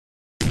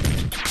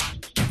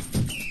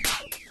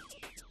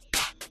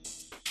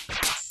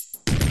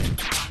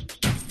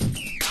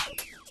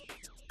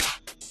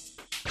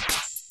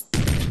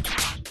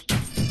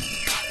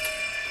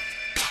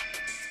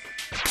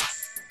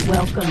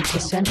Welcome to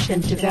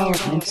Sentient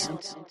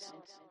Developments,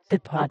 the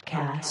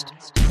podcast.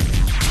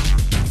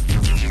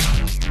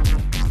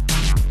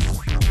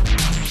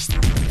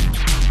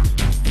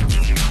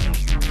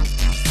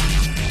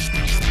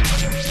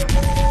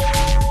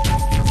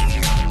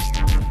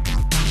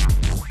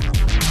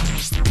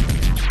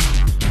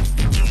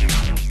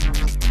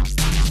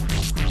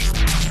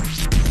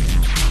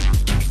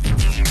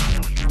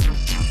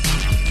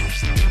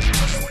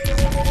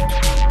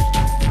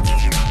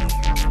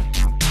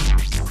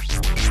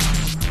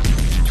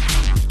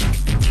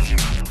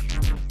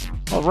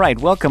 All right,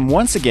 welcome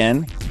once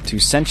again to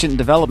Sentient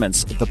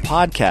Developments, the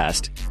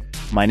podcast.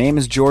 My name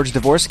is George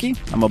Dvorsky.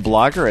 I'm a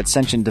blogger at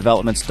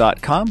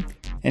sentientdevelopments.com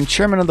and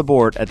chairman of the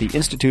board at the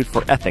Institute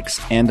for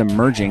Ethics and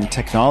Emerging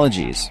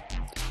Technologies.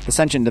 The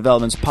Sentient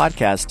Developments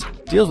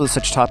podcast deals with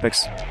such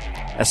topics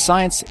as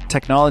science,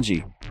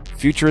 technology,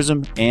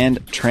 futurism,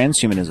 and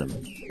transhumanism.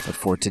 But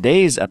for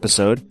today's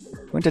episode,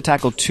 we're going to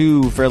tackle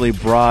two fairly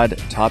broad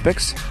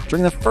topics.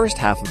 During the first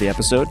half of the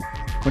episode,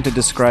 we're going to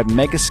describe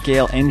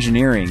megascale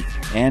engineering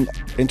and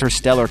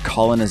interstellar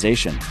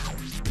colonization.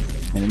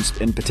 And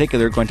in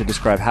particular, going to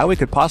describe how we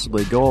could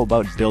possibly go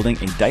about building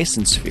a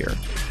Dyson sphere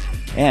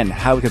and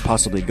how we could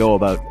possibly go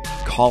about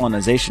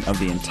colonization of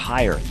the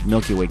entire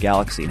Milky Way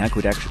galaxy and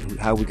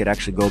how we could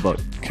actually go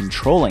about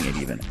controlling it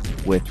even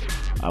with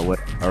what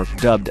are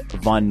dubbed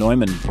von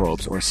Neumann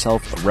probes or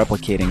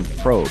self-replicating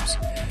probes.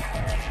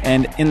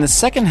 And in the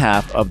second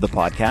half of the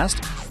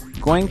podcast,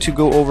 going to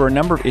go over a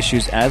number of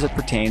issues as it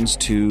pertains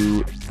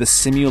to the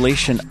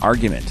simulation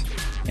argument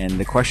and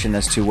the question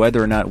as to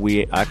whether or not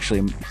we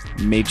actually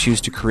may choose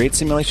to create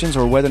simulations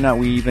or whether or not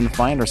we even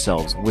find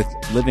ourselves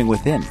living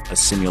within a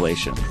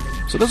simulation.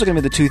 So those are going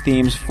to be the two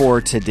themes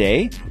for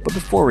today. But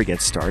before we get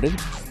started,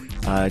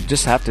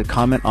 just have to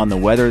comment on the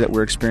weather that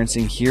we're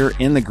experiencing here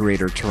in the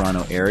Greater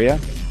Toronto area.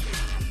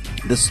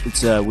 It is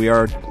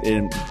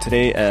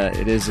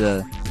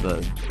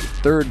the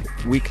third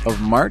week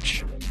of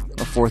March.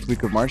 Or fourth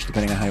week of March,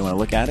 depending on how you want to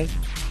look at it.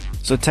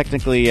 So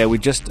technically, we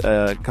just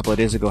a couple of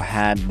days ago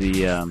had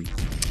we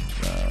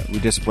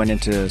just went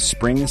into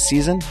spring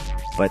season,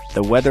 but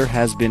the weather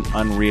has been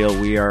unreal.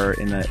 We are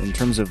in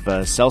terms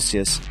of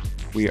Celsius,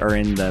 we are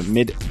in the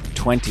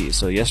mid-20s.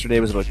 So yesterday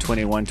was about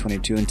 21,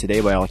 22, and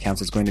today, by all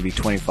accounts, it's going to be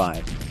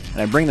 25.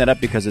 And I bring that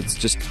up because it's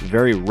just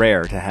very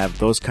rare to have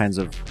those kinds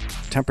of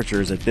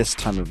temperatures at this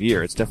time of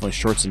year. It's definitely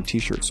shorts and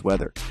t-shirts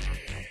weather.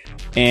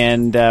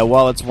 And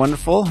while it's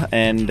wonderful,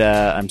 and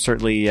I'm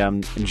certainly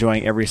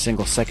enjoying every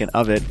single second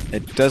of it,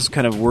 it does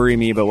kind of worry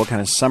me about what kind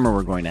of summer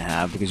we're going to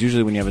have, because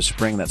usually when you have a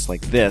spring that's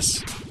like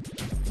this,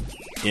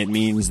 it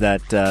means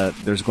that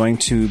there's going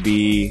to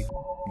be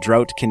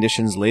drought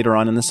conditions later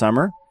on in the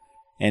summer,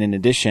 and in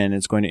addition,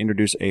 it's going to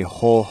introduce a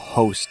whole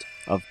host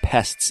of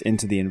pests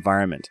into the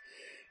environment,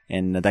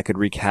 and that could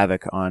wreak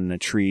havoc on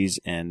trees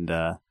and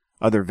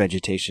other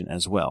vegetation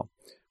as well.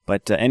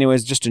 But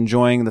anyways, just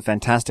enjoying the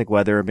fantastic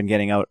weather. I've been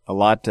getting out a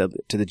lot to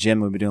the gym.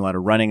 We've been doing a lot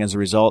of running as a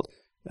result.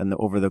 And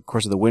over the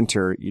course of the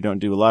winter, you don't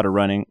do a lot of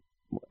running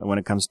when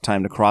it comes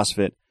time to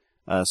CrossFit.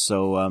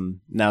 So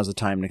now's the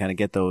time to kind of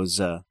get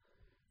those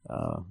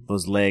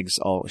legs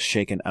all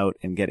shaken out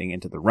and getting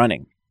into the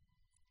running.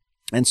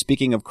 And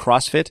speaking of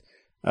CrossFit,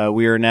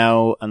 we are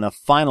now on the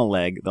final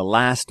leg, the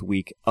last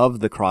week of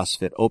the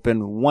CrossFit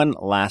Open. One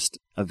last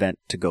event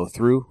to go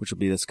through, which will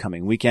be this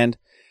coming weekend.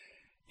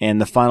 And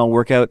the final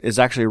workout is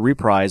actually a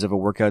reprise of a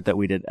workout that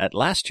we did at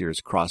last year's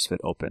CrossFit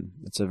Open.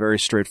 It's a very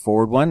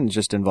straightforward one. It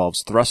just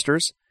involves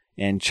thrusters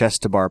and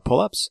chest to bar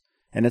pull-ups.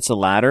 And it's a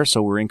ladder,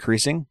 so we're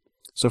increasing.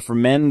 So for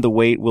men, the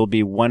weight will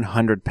be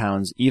 100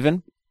 pounds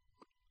even.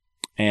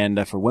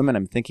 And for women,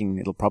 I'm thinking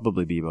it'll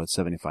probably be about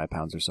 75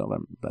 pounds or so.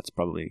 That's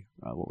probably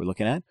what we're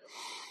looking at.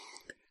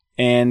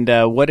 And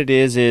what it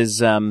is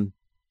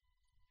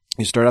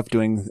you start off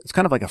doing, it's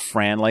kind of like a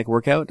Fran-like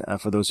workout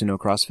for those who know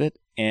CrossFit.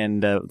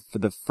 And for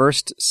the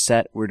first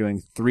set, we're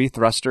doing 3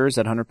 thrusters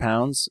at 100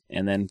 pounds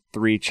and then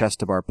 3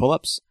 chest to bar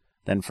pull-ups.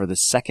 Then for the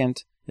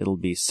second, it'll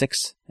be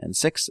 6 and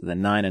 6,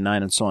 then 9 and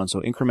 9, and so on. So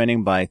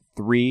incrementing by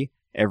 3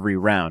 every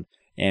round.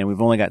 And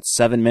we've only got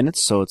 7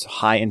 minutes, so it's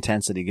high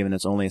intensity given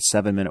it's only a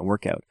 7-minute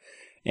workout.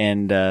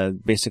 And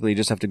basically you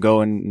just have to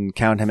go and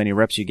count how many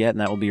reps you get, and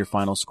that will be your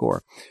final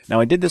score. Now,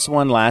 I did this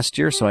one last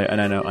year, so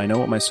I know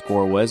what my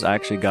score was. I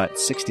actually got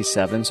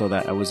 67, so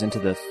that I was into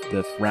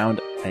the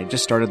round. I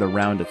just started the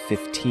round of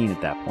 15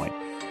 at that point.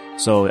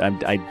 So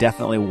I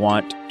definitely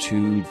want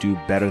to do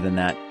better than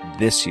that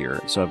this year.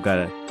 So I've got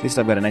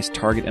a nice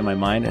target in my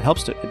mind.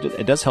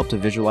 It does help to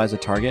visualize a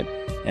target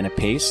and a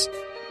pace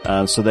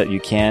so that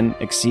you can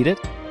exceed it,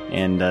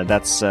 and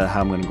that's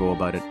how I'm going to go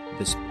about it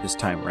this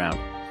time around.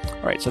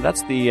 All right, so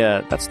that's the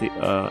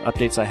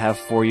updates I have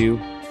for you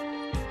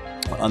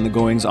on the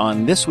goings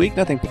on this week.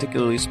 Nothing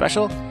particularly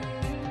special.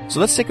 So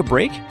let's take a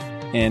break,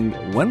 and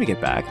when we get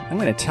back, I'm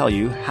going to tell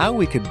you how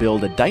we could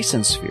build a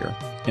Dyson sphere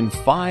in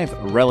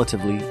 5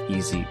 relatively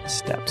easy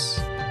steps.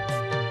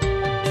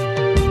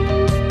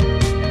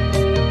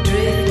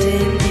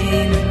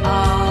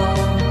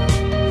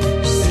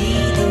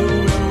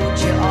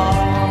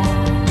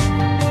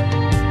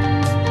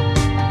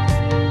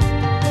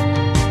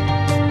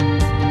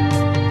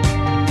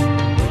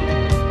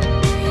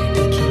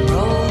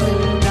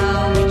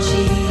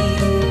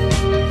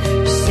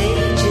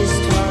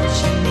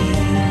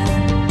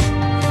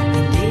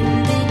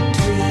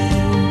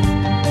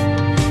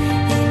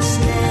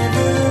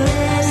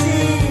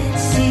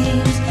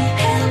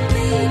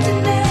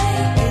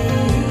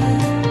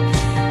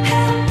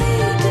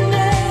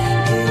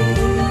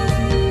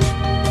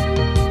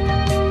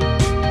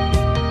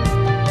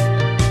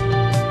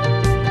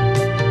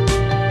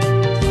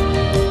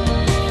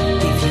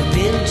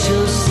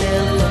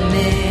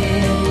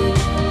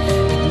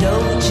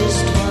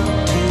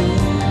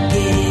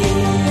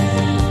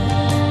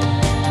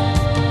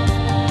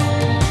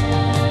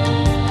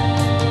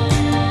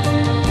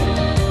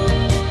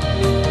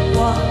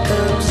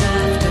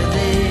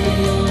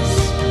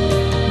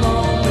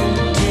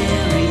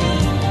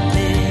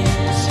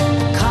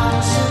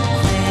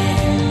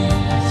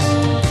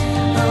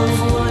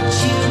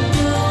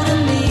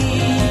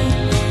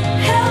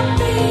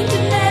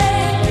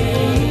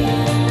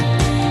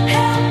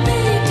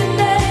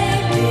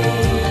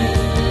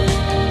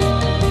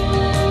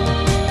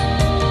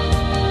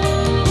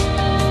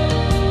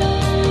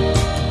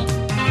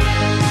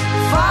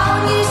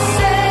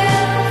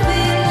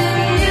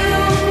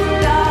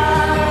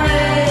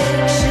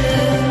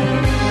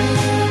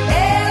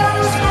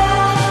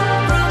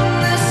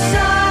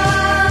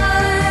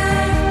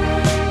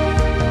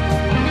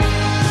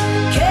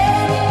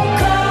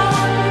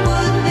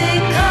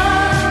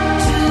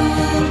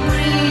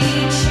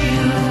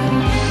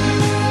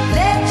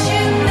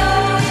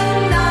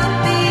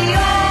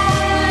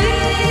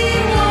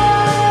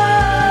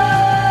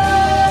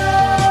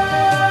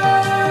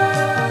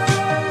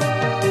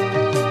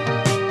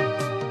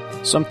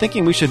 So I'm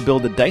thinking we should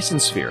build a Dyson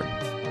sphere.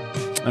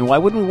 And why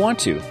wouldn't we want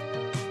to?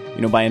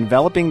 By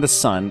enveloping the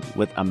sun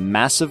with a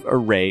massive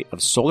array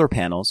of solar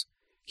panels,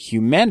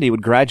 humanity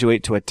would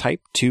graduate to a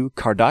Type II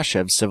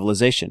Kardashev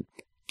civilization,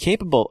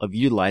 capable of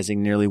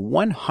utilizing nearly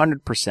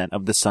 100%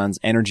 of the sun's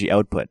energy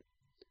output.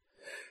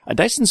 A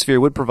Dyson sphere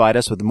would provide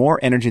us with more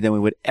energy than we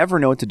would ever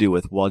know what to do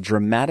with, while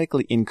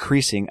dramatically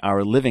increasing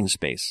our living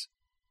space.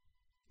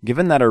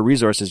 Given that our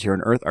resources here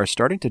on Earth are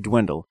starting to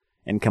dwindle,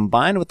 and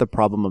combined with the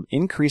problem of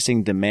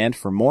increasing demand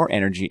for more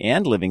energy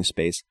and living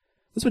space,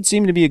 this would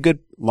seem to be a good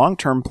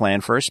long-term plan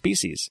for our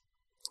species.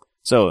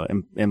 So,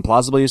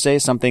 implausible, you say?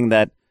 Something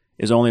that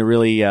is only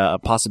really a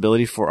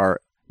possibility for our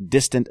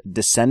distant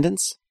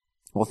descendants?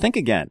 Well, think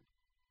again.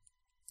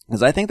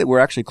 Because I think that we're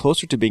actually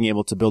closer to being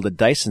able to build a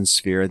Dyson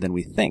sphere than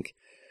we think.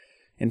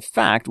 In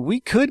fact,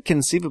 we could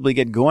conceivably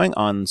get going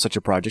on such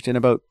a project in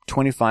about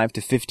 25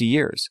 to 50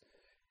 years.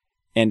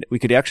 And we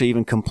could actually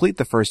even complete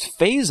the first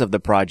phase of the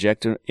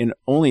project in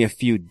only a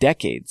few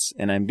decades.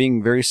 And I'm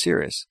being very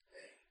serious.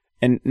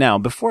 And now,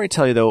 before I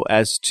tell you, though,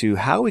 as to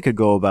how we could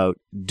go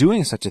about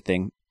doing such a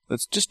thing,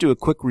 let's just do a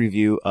quick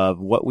review of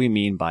what we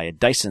mean by a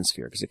Dyson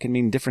sphere, because it can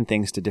mean different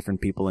things to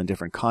different people in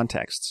different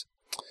contexts.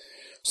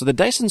 So the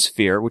Dyson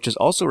sphere, which is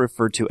also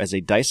referred to as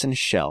a Dyson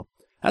shell,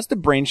 that's the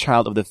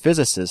brainchild of the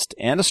physicist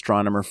and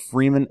astronomer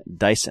Freeman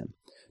Dyson.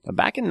 Now,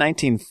 back in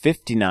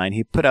 1959,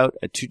 he put out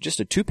just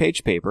a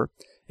two-page paper,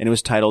 and it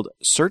was titled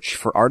Search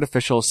for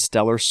Artificial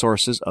Stellar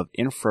Sources of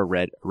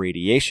Infrared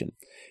Radiation,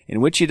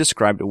 in which he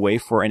described a way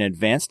for an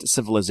advanced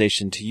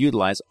civilization to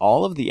utilize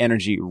all of the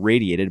energy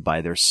radiated by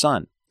their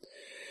sun.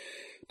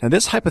 Now,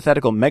 this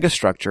hypothetical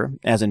megastructure,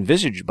 as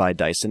envisaged by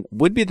Dyson,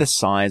 would be the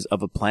size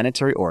of a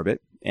planetary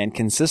orbit and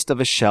consist of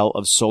a shell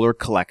of solar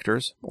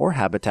collectors or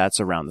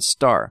habitats around the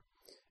star.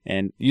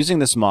 And using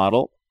this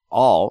model,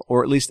 all,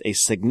 or at least a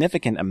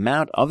significant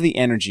amount of the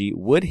energy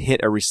would hit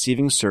a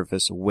receiving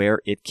surface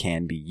where it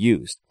can be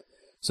used.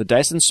 So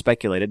Dyson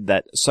speculated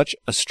that such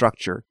a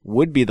structure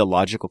would be the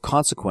logical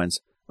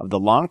consequence of the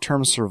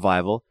long-term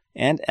survival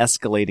and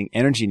escalating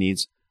energy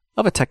needs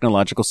of a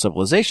technological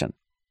civilization.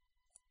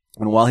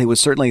 And while he was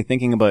certainly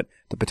thinking about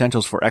the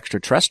potentials for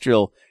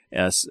extraterrestrial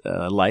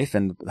life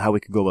and how we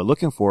could go about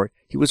looking for it,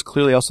 he was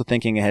clearly also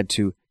thinking ahead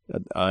to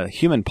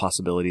human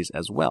possibilities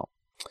as well.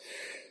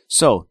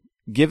 So,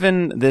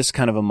 given this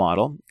kind of a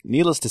model,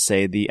 needless to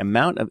say, the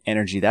amount of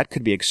energy that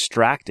could be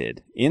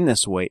extracted in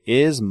this way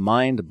is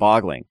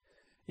mind-boggling.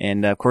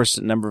 And of course,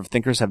 a number of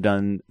thinkers have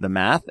done the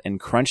math and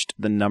crunched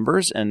the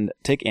numbers. And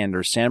take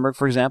Anders Sandberg,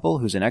 for example,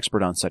 who's an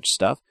expert on such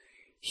stuff.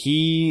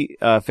 He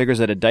figures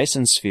that a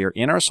Dyson sphere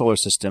in our solar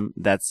system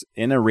that's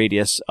in a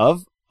radius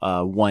of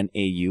 1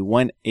 AU,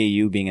 1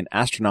 AU being an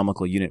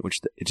astronomical unit,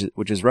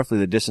 which is roughly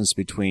the distance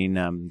between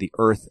the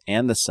Earth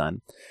and the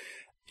Sun,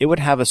 it would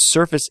have a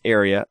surface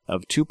area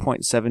of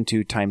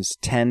 2.72 times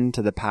 10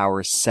 to the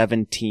power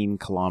 17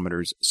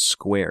 kilometers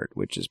squared,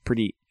 which is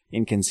pretty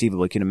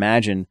inconceivable. You can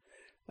imagine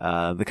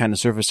the kind of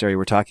surface area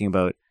we're talking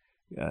about,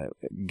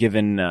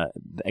 given,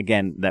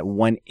 again, that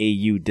 1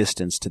 AU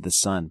distance to the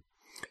Sun.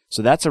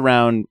 So that's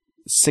around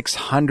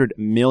 600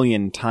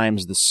 million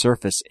times the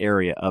surface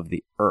area of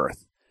the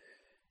Earth.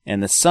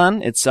 And the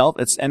Sun itself,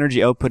 its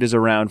energy output is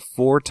around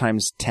 4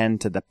 times 10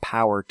 to the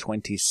power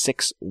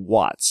 26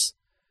 watts.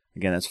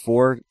 Again, that's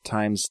 4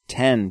 times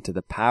 10 to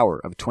the power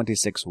of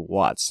 26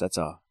 watts. That's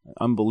an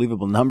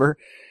unbelievable number.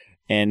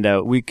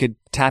 And we could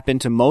tap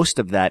into most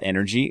of that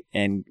energy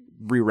and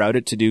reroute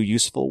it to do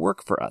useful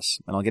work for us.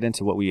 And I'll get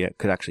into what we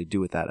could actually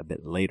do with that a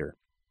bit later.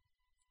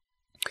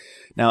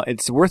 Now,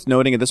 it's worth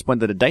noting at this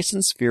point that a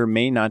Dyson sphere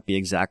may not be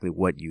exactly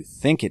what you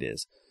think it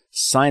is.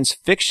 Science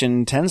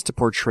fiction tends to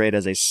portray it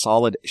as a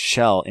solid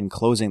shell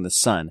enclosing the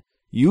Sun,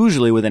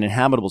 usually with an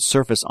inhabitable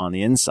surface on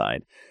the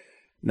inside.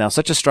 Now,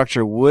 such a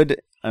structure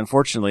would,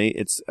 unfortunately,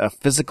 it's a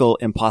physical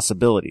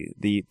impossibility.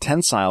 The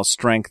tensile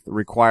strength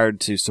required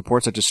to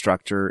support such a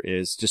structure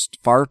is just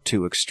far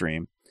too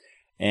extreme.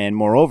 And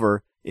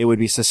moreover, it would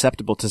be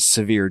susceptible to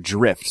severe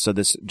drift. So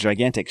this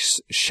gigantic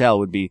shell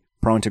would be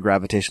prone to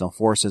gravitational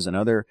forces and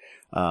other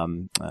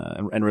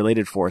and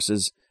related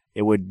forces.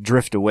 It would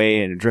drift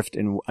away and drift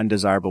in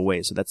undesirable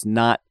ways. So that's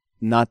not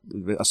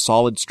a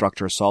solid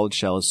structure. A solid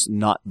shell is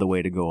not the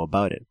way to go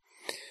about it.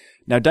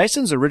 Now,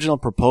 Dyson's original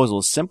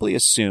proposal simply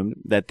assumed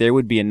that there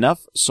would be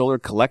enough solar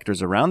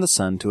collectors around the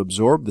Sun to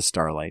absorb the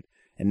starlight,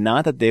 and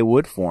not that they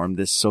would form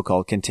this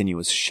so-called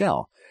continuous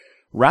shell.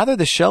 Rather,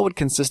 the shell would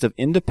consist of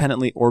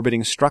independently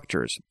orbiting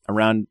structures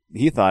around,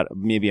 he thought,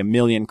 maybe 1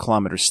 million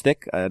kilometers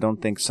thick. I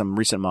don't think some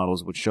recent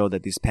models would show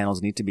that these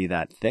panels need to be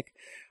that thick,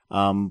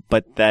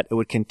 but that it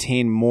would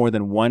contain more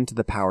than 1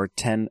 times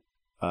 10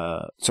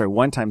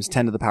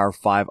 to the power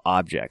 5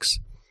 objects.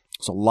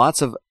 So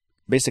lots of,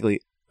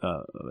 basically,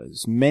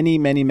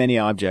 many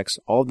objects,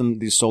 all of them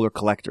these solar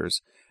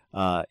collectors,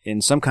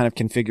 in some kind of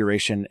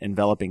configuration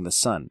enveloping the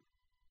Sun.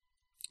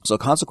 So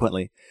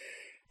consequently,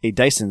 a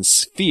Dyson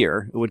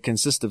sphere would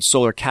consist of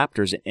solar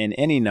captors in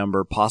any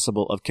number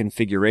possible of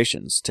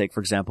configurations. Take, for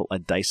example, a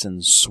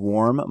Dyson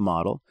swarm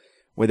model,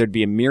 where there'd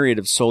be a myriad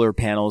of solar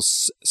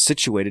panels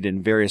situated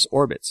in various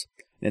orbits.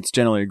 It's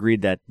generally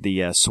agreed that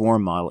the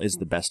swarm model is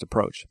the best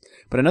approach.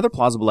 But another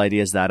plausible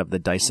idea is that of the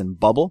Dyson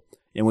bubble,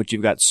 in which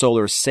you've got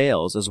solar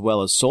sails as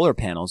well as solar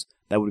panels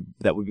that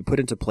would be put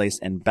into place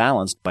and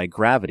balanced by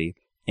gravity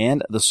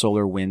and the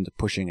solar wind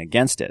pushing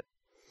against it.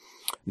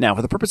 Now,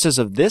 for the purposes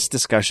of this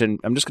discussion,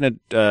 I'm just going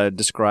to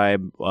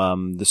describe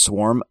the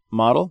swarm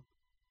model,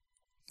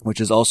 which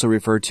is also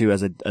referred to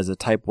as a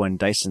Type 1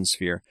 Dyson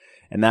sphere,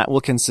 and that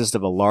will consist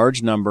of a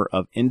large number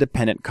of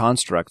independent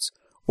constructs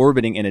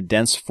orbiting in a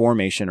dense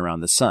formation around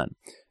the sun.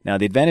 Now,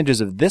 the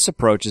advantages of this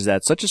approach is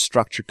that such a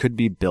structure could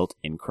be built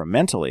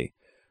incrementally.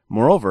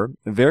 Moreover,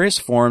 various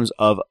forms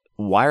of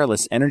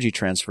wireless energy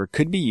transfer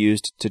could be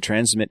used to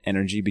transmit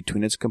energy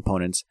between its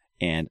components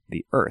and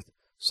the Earth.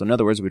 So in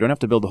other words, we don't have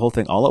to build the whole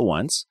thing all at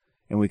once,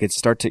 and we could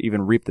start to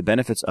even reap the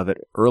benefits of it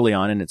early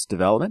on in its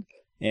development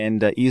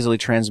and easily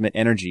transmit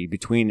energy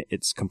between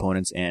its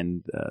components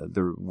and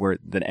where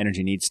the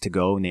energy needs to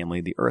go,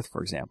 namely the Earth,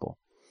 for example.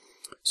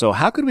 So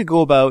how could we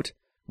go about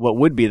what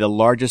would be the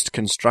largest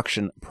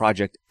construction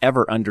project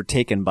ever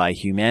undertaken by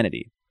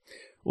humanity?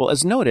 Well,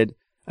 as noted,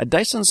 a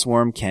Dyson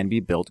swarm can be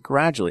built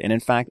gradually, and in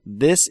fact,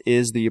 this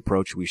is the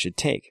approach we should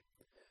take.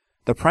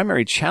 The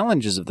primary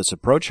challenges of this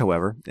approach,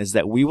 however, is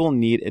that we will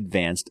need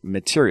advanced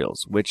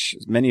materials,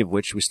 many of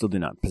which we still do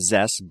not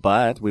possess,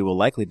 but we will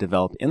likely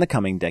develop in the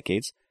coming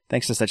decades,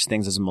 thanks to such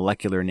things as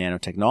molecular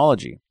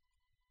nanotechnology.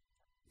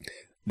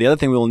 The other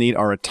thing we will need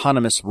are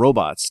autonomous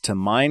robots to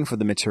mine for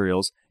the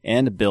materials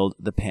and build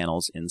the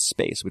panels in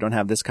space. We don't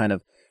have this kind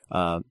of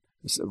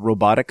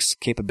robotics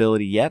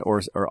capability yet,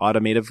 or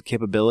automative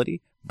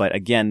capability. But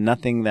again,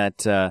 nothing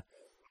that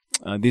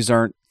these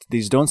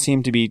don't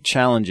seem to be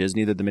challenges,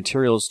 neither the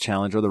materials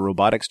challenge or the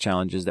robotics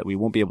challenges that we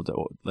won't be able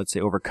to, let's say,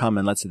 overcome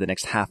in, let's say, the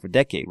next half a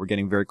decade. We're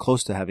getting very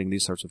close to having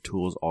these sorts of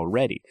tools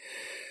already.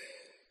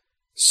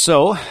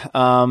 So,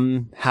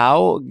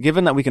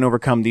 given that we can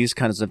overcome these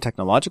kinds of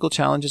technological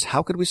challenges,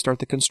 how could we start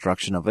the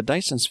construction of a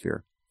Dyson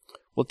sphere?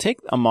 We'll take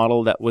a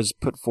model that was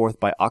put forth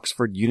by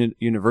Oxford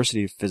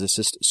University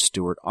physicist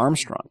Stuart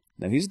Armstrong.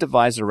 Now, he's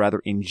devised a rather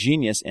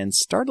ingenious and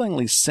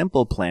startlingly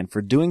simple plan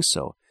for doing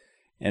so,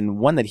 and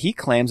one that he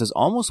claims is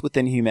almost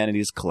within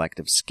humanity's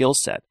collective skill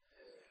set.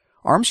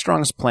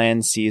 Armstrong's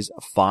plan sees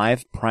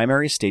 5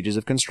 primary stages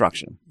of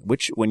construction,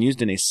 which, when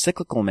used in a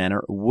cyclical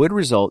manner, would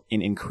result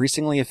in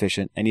increasingly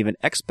efficient and even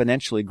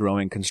exponentially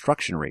growing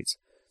construction rates,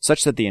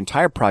 such that the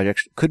entire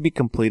project could be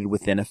completed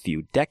within a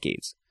few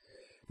decades.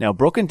 Now,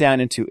 broken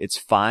down into its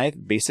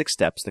 5 basic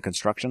steps, the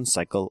construction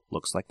cycle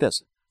looks like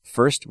this.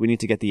 First, we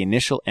need to get the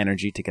initial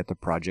energy to get the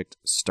project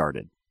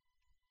started.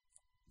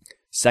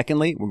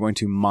 Secondly, we're going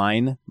to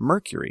mine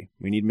mercury.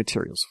 We need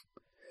materials.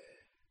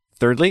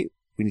 Thirdly,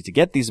 we need to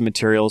get these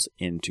materials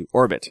into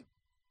orbit.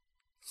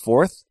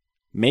 Fourth,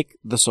 make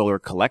the solar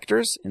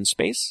collectors in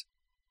space.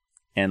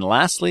 And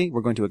lastly,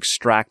 we're going to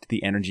extract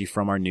the energy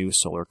from our new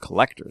solar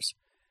collectors.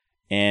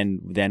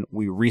 And then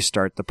we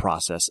restart the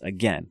process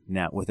again,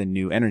 now with a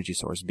new energy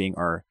source being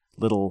our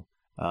little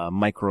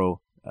micro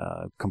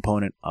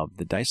component of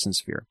the Dyson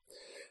sphere.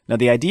 Now,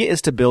 the idea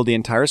is to build the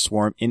entire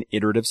swarm in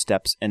iterative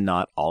steps and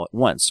not all at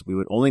once. We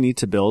would only need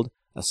to build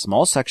a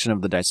small section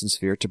of the Dyson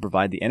sphere to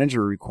provide the energy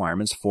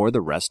requirements for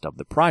the rest of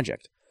the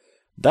project.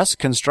 Thus,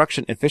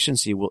 construction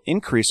efficiency will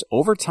increase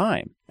over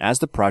time as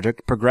the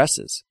project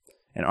progresses.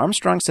 And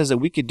Armstrong says that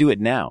we could do it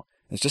now.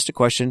 It's just a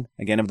question,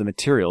 again, of the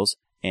materials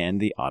and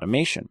the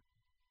automation.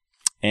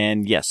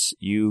 And yes,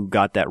 you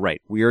got that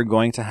right. We are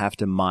going to have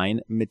to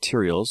mine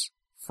materials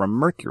from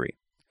mercury.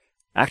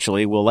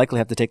 Actually, we'll likely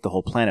have to take the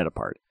whole planet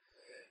apart.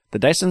 The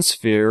Dyson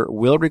sphere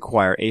will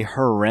require a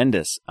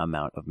horrendous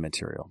amount of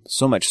material.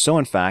 So much so,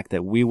 in fact,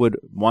 that we would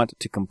want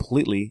to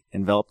completely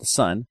envelop the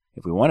sun.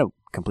 If we want to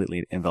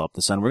completely envelop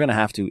the sun, we're going to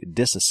have to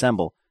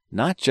disassemble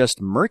not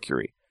just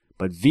Mercury,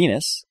 but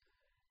Venus,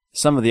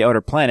 some of the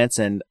outer planets,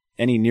 and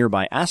any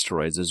nearby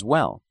asteroids as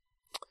well.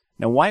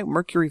 Now, why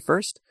Mercury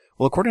first?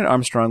 Well, according to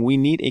Armstrong, we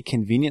need a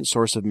convenient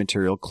source of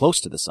material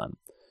close to the sun.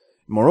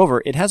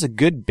 Moreover, it has a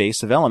good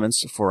base of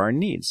elements for our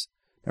needs.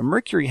 Now,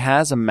 Mercury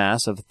has a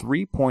mass of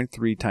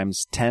 3.3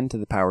 times 10 to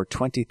the power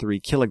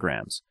 23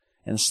 kilograms,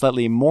 and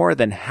slightly more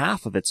than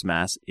half of its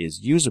mass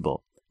is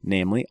usable,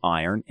 namely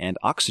iron and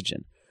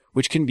oxygen,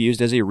 which can be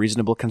used as a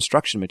reasonable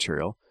construction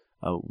material.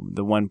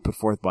 The one put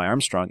forth by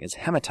Armstrong is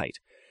hematite.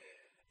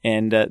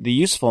 And the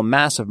useful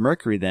mass of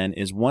Mercury, then,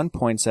 is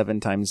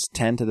 1.7 times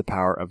 10 to the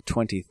power of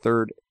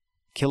 23rd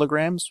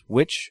kilograms,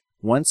 which,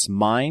 once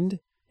mined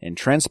and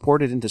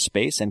transported into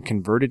space and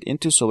converted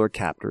into solar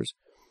captors,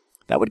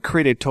 that would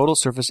create a total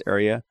surface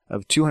area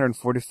of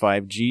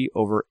 245 G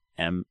over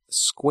M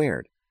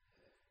squared.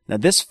 Now,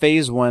 this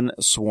Phase 1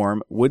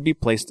 swarm would be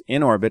placed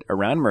in orbit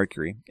around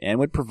Mercury and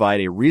would provide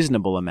a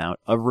reasonable amount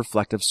of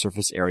reflective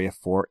surface area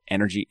for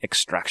energy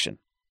extraction.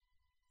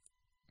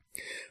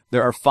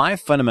 There are 5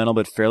 fundamental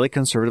but fairly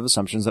conservative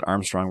assumptions that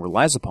Armstrong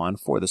relies upon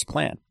for this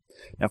plan.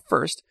 Now,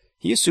 first,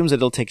 he assumes that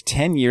it'll take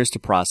 10 years to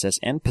process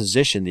and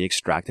position the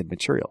extracted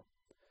material.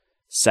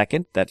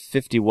 Second, that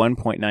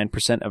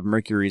 51.9% of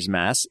Mercury's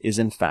mass is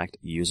in fact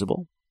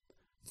usable.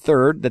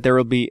 Third, that there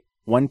will be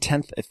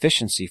 1/10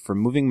 efficiency for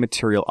moving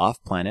material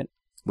off planet,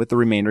 with the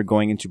remainder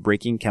going into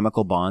breaking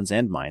chemical bonds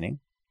and mining.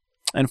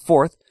 And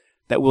fourth,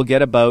 that we'll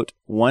get about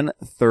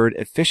 1/3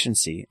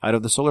 efficiency out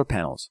of the solar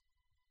panels.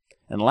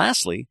 And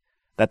lastly,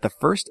 that the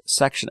first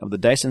section of the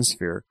Dyson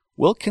sphere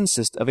will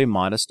consist of a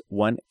modest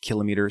 1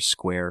 kilometer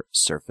square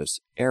surface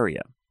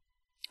area.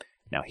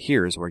 Now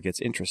here's where it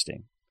gets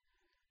interesting.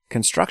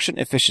 Construction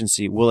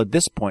efficiency will at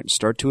this point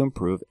start to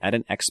improve at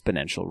an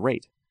exponential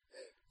rate.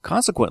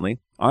 Consequently,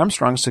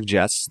 Armstrong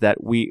suggests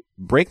that we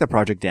break the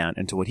project down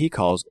into what he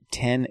calls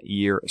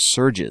 10-year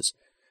surges.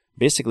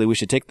 Basically, we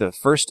should take the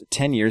first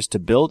 10 years to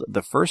build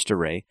the first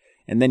array,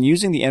 and then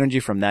using the energy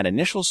from that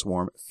initial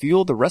swarm,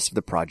 fuel the rest of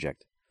the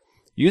project.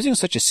 Using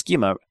such a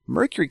schema,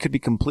 Mercury could be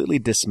completely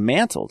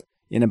dismantled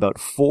in about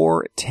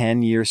 4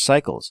 10-year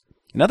cycles.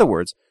 In other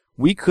words,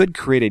 we could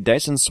create a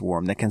Dyson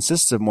swarm that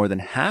consists of more than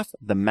half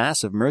the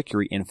mass of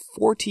Mercury in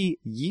 40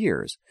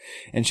 years.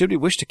 And should we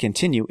wish to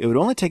continue, it would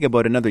only take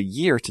about another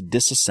year to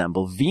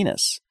disassemble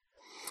Venus.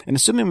 And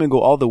assuming we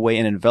go all the way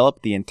and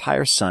envelop the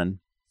entire Sun,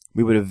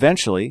 we would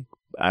eventually,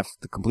 after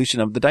the completion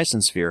of the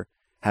Dyson sphere,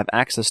 have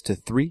access to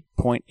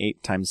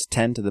 3.8 times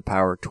 10 to the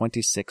power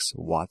 26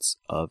 watts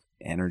of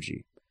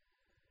energy.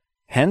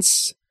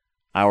 Hence,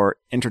 our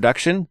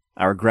introduction,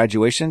 our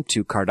graduation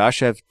to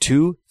Kardashev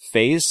 2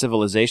 phase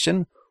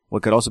civilization,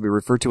 what could also be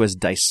referred to as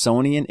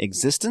Dysonian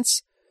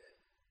existence.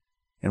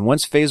 And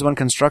once phase 1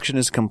 construction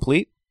is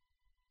complete,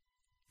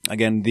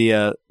 again,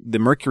 the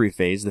Mercury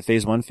phase, the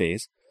phase 1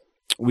 phase,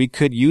 we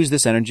could use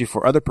this energy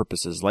for other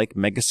purposes like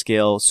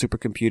megascale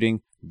supercomputing,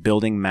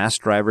 building mass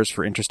drivers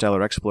for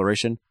interstellar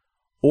exploration,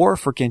 or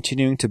for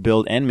continuing to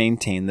build and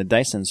maintain the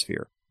Dyson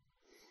sphere.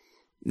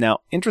 Now,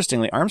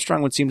 interestingly,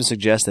 Armstrong would seem to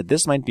suggest that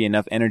this might be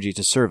enough energy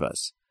to serve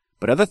us,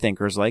 but other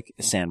thinkers like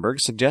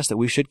Sandberg suggest that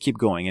we should keep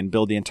going and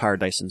build the entire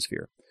Dyson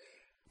sphere.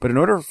 But in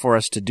order for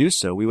us to do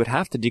so, we would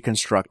have to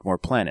deconstruct more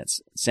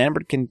planets.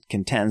 Sandberg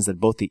contends that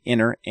both the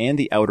inner and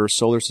the outer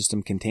solar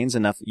system contains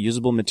enough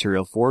usable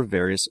material for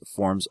various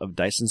forms of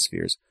Dyson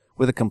spheres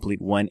with a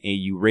complete 1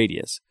 AU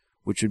radius,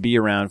 which would be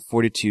around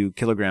 42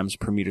 kilograms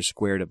per meter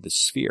squared of the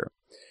sphere.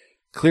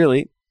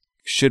 Clearly,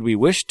 should we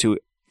wish to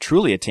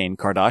truly attain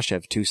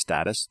Kardashev 2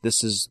 status,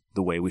 this is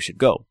the way we should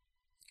go.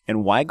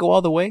 And why go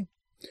all the way?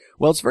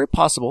 Well, it's very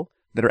possible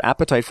that our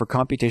appetite for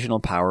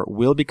computational power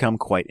will become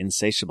quite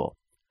insatiable.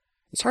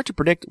 It's hard to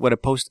predict what a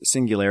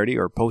post-singularity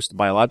or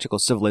post-biological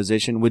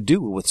civilization would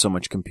do with so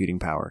much computing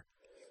power.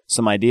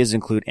 Some ideas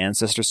include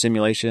ancestor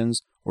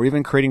simulations, or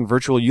even creating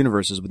virtual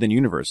universes within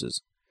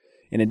universes.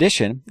 In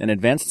addition, an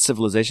advanced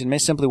civilization may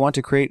simply want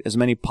to create as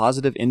many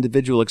positive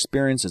individual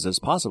experiences as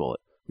possible,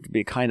 which would be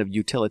a kind of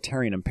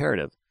utilitarian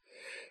imperative.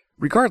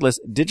 Regardless,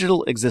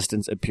 digital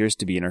existence appears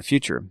to be in our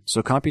future,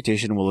 so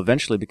computation will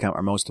eventually become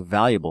our most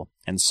valuable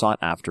and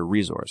sought-after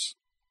resource.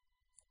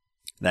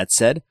 That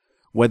said,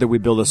 whether we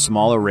build a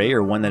small array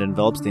or one that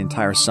envelops the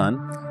entire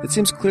Sun, it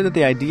seems clear that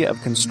the idea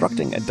of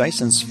constructing a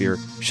Dyson sphere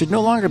should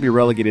no longer be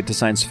relegated to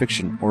science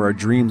fiction or our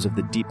dreams of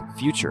the deep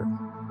future.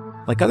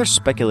 Like other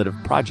speculative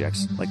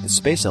projects, like the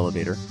space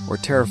elevator or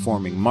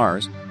terraforming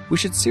Mars, we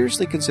should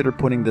seriously consider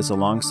putting this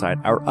alongside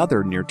our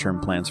other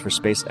near-term plans for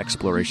space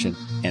exploration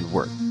and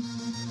work.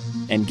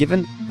 And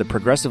given the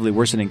progressively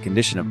worsening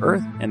condition of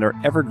Earth and our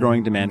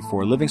ever-growing demand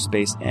for living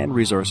space and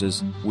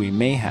resources, we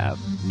may have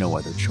no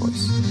other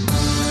choice.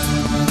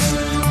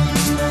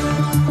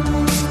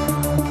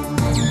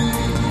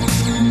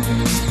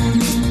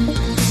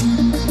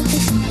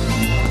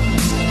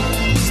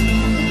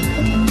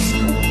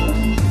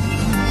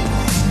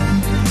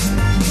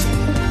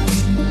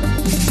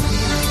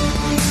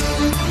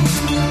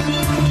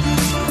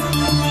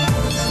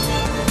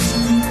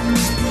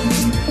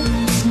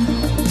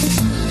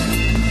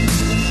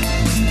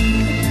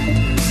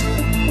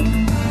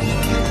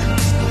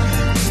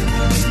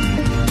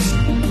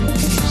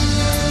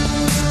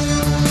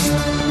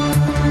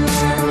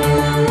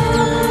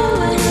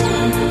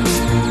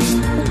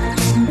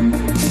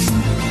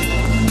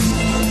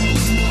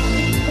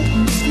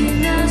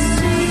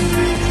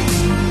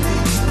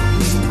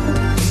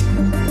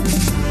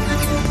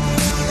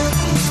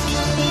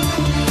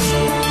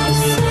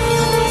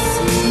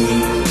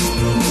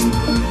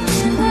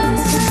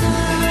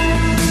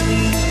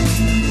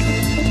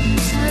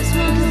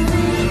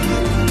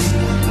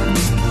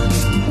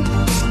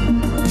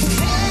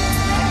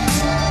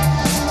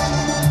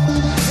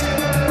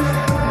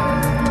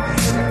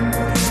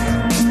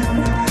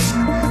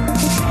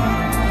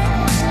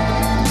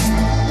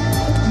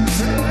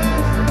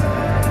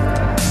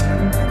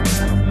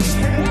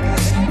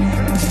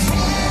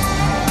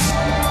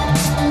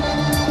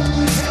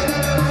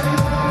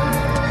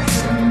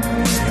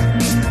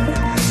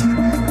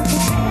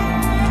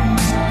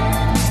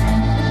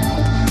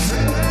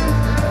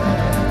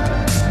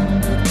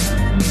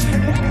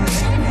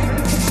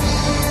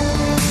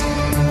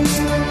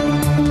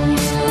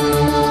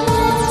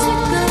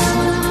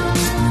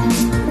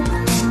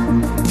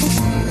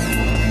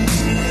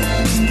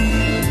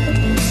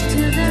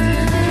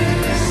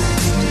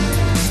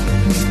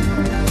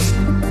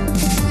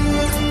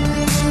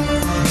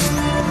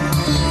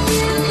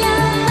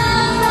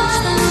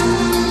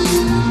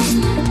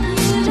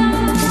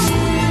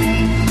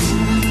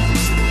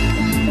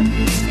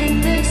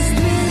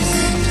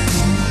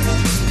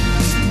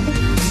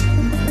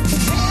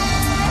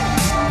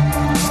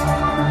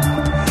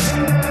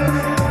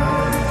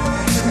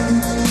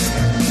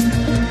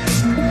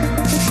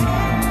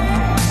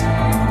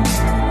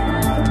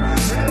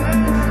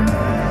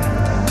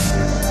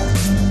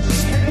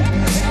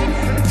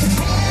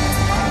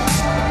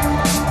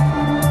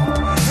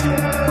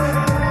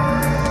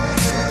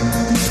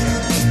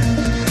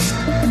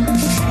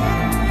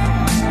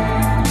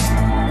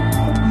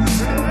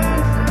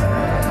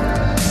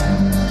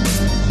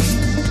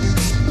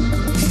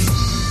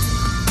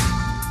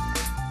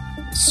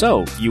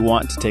 So, you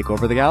want to take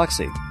over the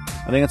galaxy.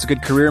 I think that's a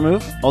good career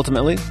move.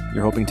 Ultimately,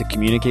 you're hoping to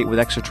communicate with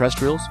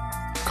extraterrestrials,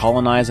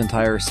 colonize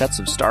entire sets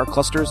of star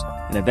clusters,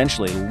 and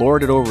eventually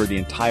lord it over the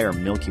entire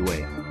Milky Way.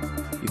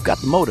 You've got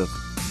the motive,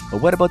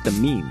 but what about the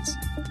means?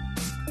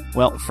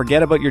 Well,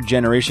 forget about your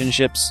generation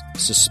ships,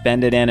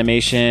 suspended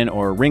animation,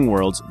 or ring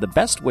worlds. The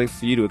best way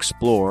for you to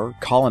explore,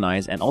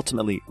 colonize, and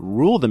ultimately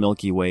rule the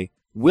Milky Way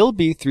will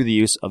be through the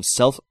use of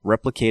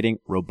self-replicating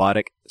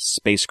robotic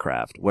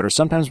spacecraft, what are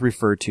sometimes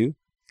referred to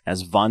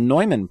as von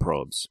Neumann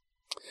probes.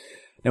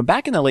 Now,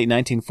 back in the late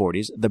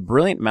 1940s, the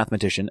brilliant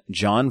mathematician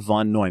John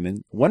von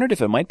Neumann wondered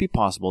if it might be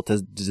possible to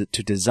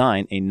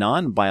design a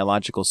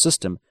non-biological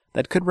system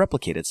that could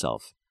replicate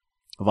itself.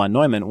 Von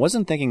Neumann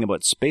wasn't thinking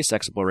about space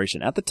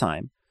exploration at the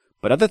time,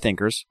 but other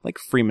thinkers like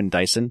Freeman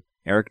Dyson,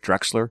 Eric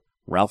Drexler,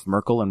 Ralph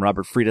Merkle, and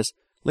Robert Freitas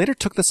later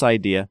took this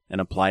idea and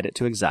applied it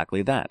to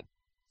exactly that.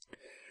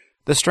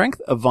 The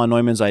strength of von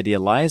Neumann's idea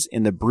lies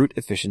in the brute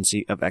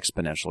efficiency of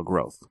exponential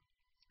growth.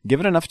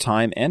 Given enough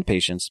time and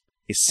patience,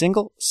 a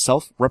single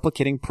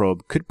self-replicating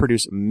probe could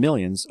produce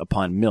millions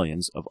upon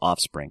millions of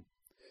offspring.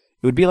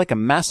 It would be like a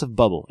massive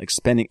bubble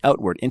expanding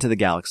outward into the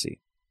galaxy.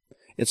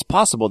 It's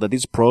possible that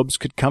these probes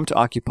could come to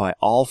occupy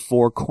all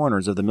four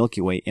corners of the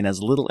Milky Way in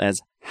as little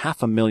as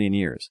 500,000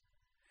 years,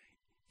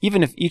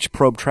 even if each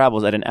probe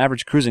travels at an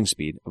average cruising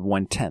speed of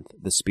 1/10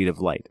 the speed of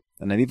light.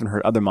 And I've even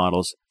heard other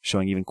models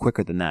showing even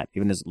quicker than that,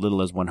 even as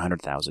little as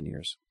 100,000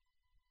 years.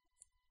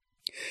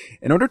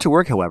 In order to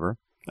work, however,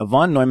 a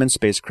von Neumann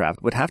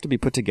spacecraft would have to be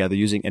put together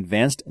using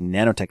advanced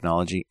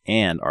nanotechnology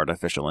and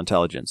artificial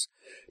intelligence,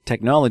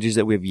 technologies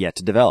that we have yet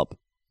to develop.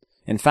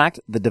 In fact,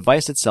 the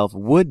device itself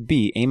would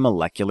be a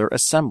molecular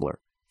assembler,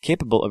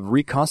 capable of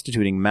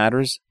reconstituting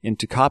matters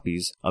into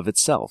copies of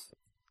itself.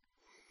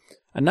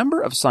 A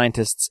number of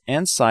scientists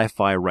and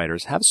sci-fi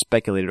writers have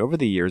speculated over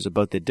the years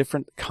about the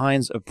different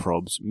kinds of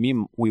probes we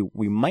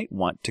might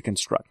want to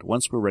construct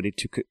once we're ready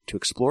to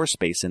explore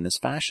space in this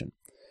fashion.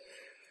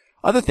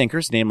 Other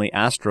thinkers, namely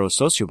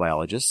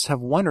astro-sociobiologists, have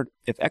wondered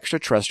if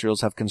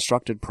extraterrestrials have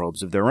constructed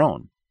probes of their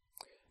own.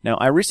 Now,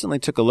 I recently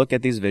took a look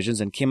at these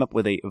visions and came up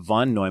with a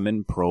von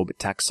Neumann probe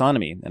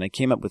taxonomy, and I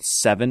came up with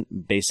 7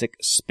 basic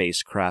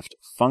spacecraft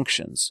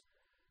functions.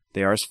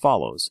 They are as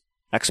follows: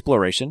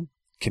 exploration,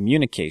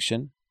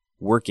 communication,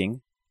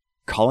 working,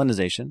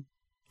 colonization,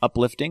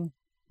 uplifting,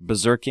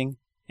 berserking,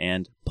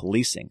 and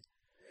policing.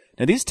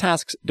 Now, these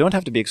tasks don't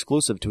have to be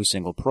exclusive to a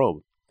single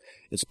probe.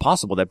 It's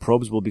possible that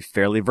probes will be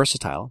fairly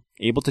versatile,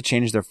 able to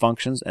change their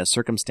functions as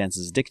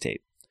circumstances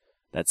dictate.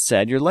 That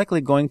said, you're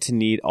likely going to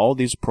need all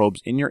these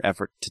probes in your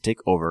effort to take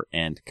over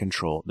and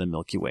control the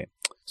Milky Way.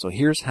 So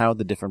here's how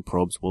the different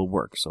probes will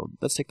work. So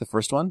let's take the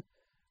first one,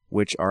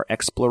 which are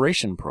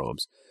exploration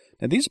probes.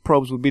 Now, these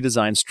probes would be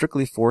designed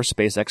strictly for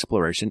space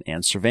exploration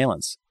and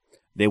surveillance.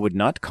 They would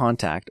not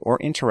contact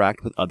or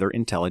interact with other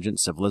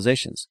intelligent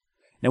civilizations.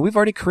 Now, we've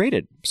already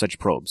created such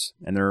probes,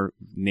 and they're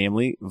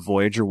namely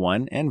Voyager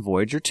 1 and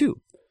Voyager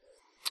 2.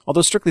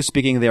 Although strictly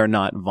speaking, they are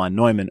not von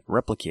Neumann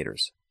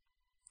replicators.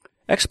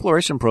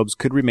 Exploration probes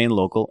could remain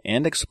local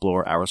and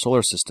explore our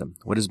solar system,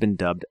 what has been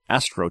dubbed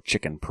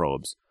astro-chicken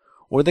probes,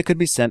 or they could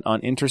be sent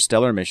on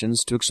interstellar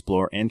missions to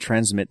explore and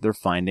transmit their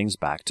findings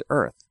back to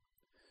Earth.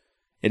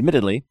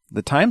 Admittedly,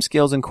 the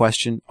timescales in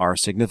question are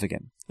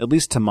significant, at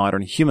least to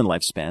modern human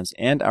lifespans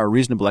and our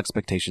reasonable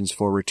expectations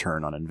for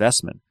return on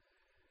investment.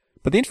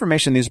 But the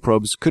information these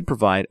probes could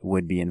provide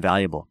would be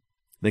invaluable.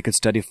 They could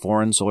study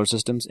foreign solar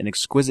systems in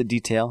exquisite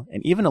detail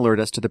and even alert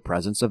us to the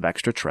presence of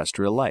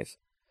extraterrestrial life.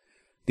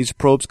 These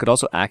probes could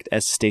also act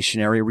as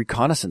stationary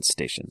reconnaissance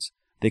stations.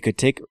 They could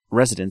take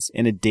residence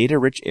in a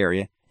data-rich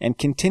area and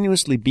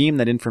continuously beam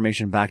that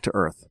information back to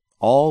Earth,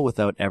 all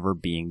without ever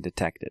being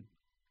detected.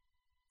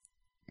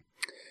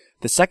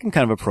 The second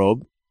kind of a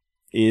probe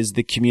is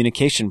the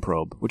communication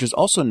probe, which is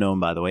also known,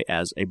 by the way,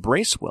 as a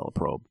Bracewell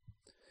probe.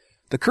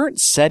 The current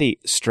SETI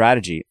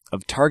strategy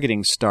of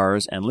targeting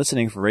stars and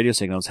listening for radio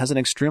signals has an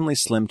extremely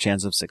slim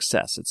chance of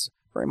success. It's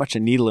very much a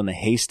needle in the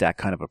haystack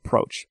kind of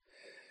approach.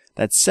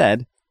 That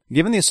said,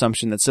 given the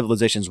assumption that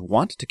civilizations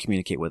want to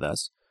communicate with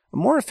us, a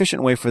more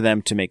efficient way for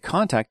them to make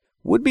contact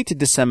would be to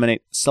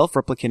disseminate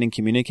self-replicating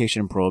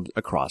communication probes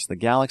across the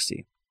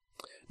galaxy.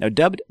 Now,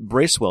 dubbed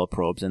Bracewell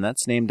probes, and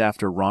that's named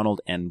after Ronald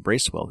N.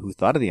 Bracewell, who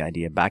thought of the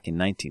idea back in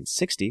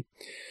 1960,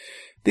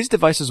 these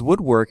devices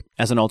would work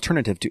as an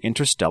alternative to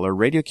interstellar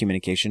radio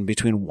communication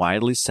between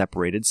widely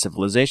separated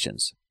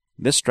civilizations.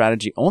 This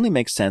strategy only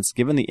makes sense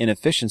given the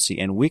inefficiency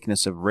and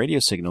weakness of radio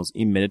signals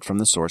emitted from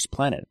the source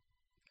planet.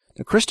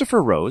 Now,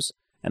 Christopher Rose,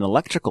 an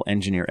electrical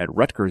engineer at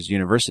Rutgers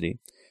University,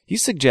 he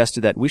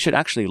suggested that we should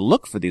actually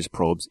look for these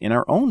probes in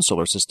our own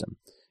solar system,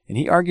 and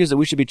he argues that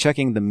we should be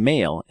checking the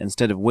mail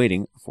instead of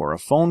waiting for a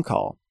phone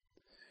call.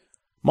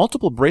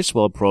 Multiple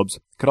Bracewell probes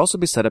could also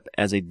be set up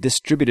as a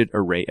distributed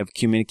array of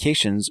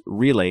communications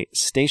relay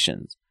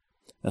stations.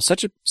 Now,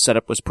 such a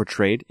setup was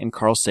portrayed in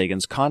Carl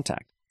Sagan's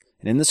Contact,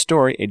 and in the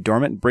story, a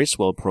dormant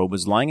Bracewell probe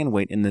was lying in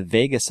wait in the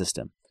Vega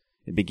system.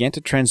 It began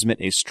to transmit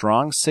a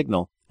strong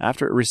signal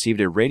after it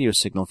received a radio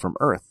signal from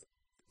Earth.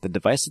 The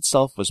device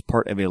itself was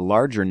part of a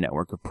larger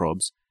network of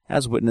probes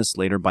as witnessed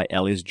later by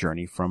Ellie's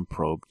journey from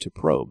probe to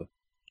probe.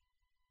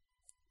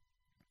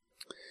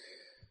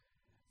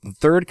 The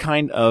third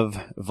kind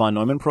of von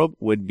Neumann probe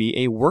would be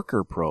a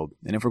worker probe.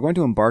 And if we're going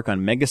to embark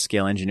on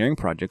mega-scale engineering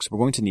projects, we're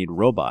going to need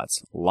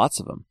robots, lots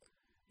of them.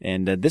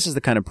 And this is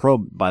the kind of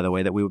probe, by the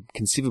way, that we would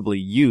conceivably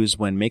use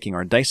when making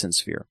our Dyson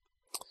sphere.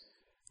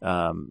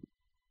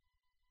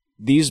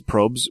 These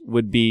probes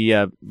would be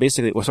to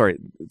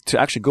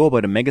actually go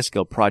about a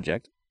mega-scale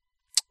project,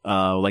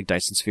 like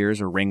Dyson spheres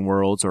or ring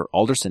worlds or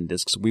Alderson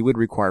disks, we would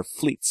require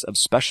fleets of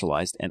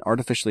specialized and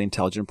artificially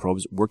intelligent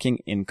probes working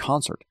in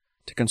concert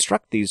to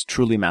construct these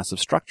truly massive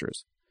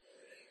structures.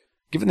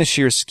 Given the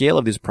sheer scale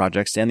of these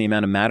projects and the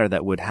amount of matter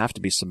that would have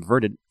to be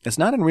subverted, it's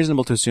not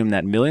unreasonable to assume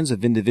that millions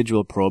of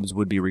individual probes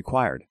would be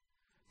required.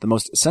 The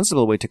most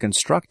sensible way to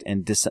construct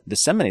and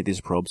disseminate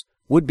these probes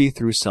would be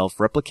through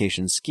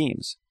self-replication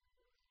schemes.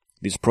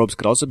 These probes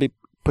could also be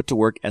put to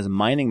work as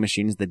mining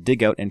machines that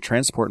dig out and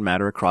transport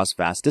matter across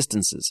vast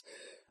distances.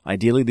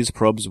 Ideally, these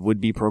probes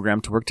would be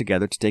programmed to work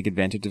together to take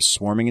advantage of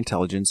swarming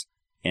intelligence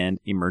and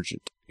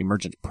emergent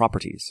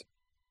properties.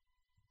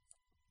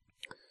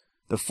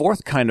 The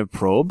fourth kind of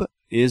probe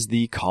is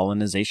the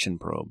colonization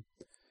probe.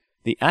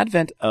 The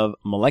advent of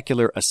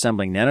molecular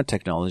assembling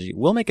nanotechnology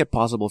will make it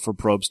possible for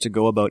probes to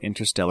go about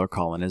interstellar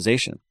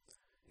colonization.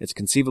 It's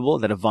conceivable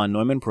that a von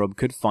Neumann probe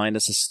could find a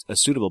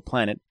suitable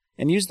planet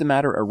and use the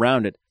matter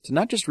around it to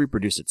not just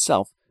reproduce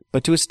itself,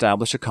 but to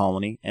establish a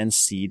colony and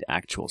seed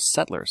actual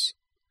settlers.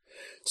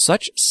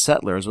 Such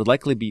settlers would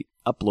likely be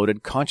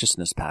uploaded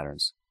consciousness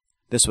patterns.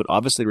 This would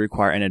obviously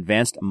require an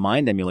advanced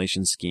mind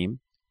emulation scheme,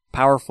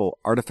 powerful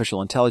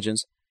artificial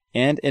intelligence,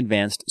 and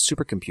advanced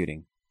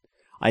supercomputing.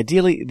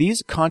 Ideally,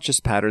 these conscious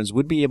patterns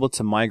would be able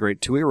to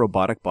migrate to a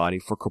robotic body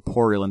for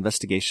corporeal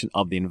investigation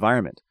of the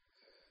environment.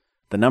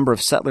 The number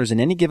of settlers in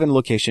any given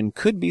location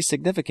could be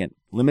significant,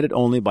 limited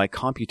only by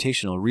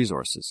computational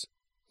resources.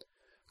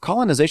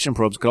 Colonization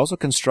probes could also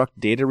construct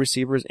data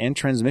receivers and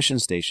transmission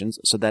stations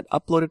so that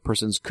uploaded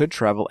persons could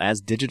travel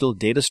as digital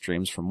data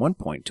streams from one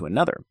point to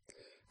another.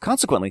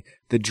 Consequently,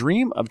 the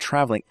dream of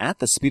traveling at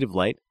the speed of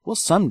light will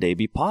someday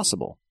be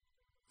possible.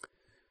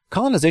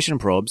 Colonization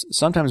probes,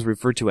 sometimes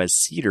referred to as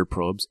seeder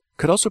probes,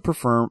 could also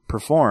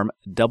perform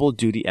double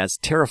duty as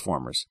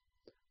terraformers.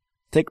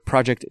 Take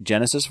Project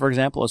Genesis, for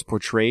example, as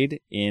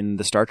portrayed in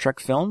the Star Trek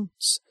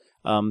films,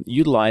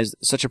 utilized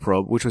such a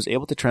probe which was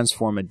able to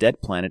transform a dead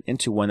planet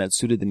into one that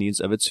suited the needs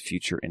of its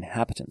future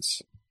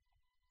inhabitants.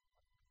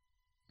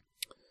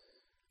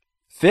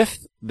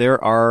 Fifth, there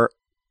is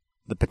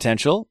the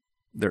potential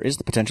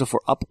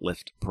for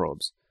uplift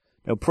probes.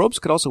 Now, probes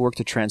could also work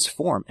to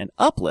transform and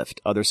uplift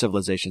other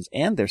civilizations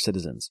and their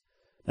citizens.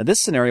 Now, this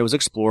scenario was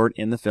explored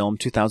in the film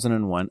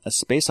 2001: A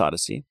Space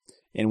Odyssey,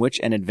 in which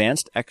an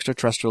advanced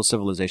extraterrestrial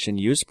civilization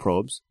used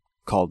probes,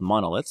 called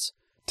monoliths,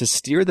 to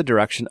steer the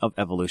direction of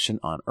evolution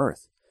on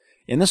Earth.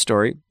 In the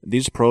story,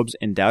 these probes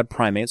endowed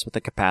primates with the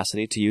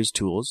capacity to use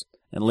tools,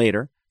 and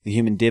later, the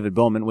human David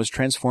Bowman was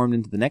transformed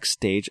into the next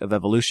stage of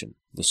evolution,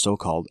 the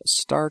so-called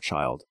Star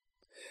Child.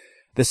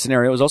 This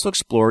scenario was also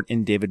explored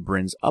in David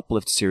Brin's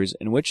Uplift series,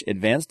 in which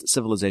advanced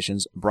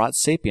civilizations brought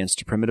sapience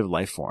to primitive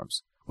life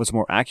forms, what's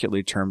more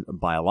accurately termed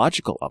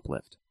biological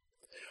uplift.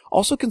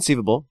 Also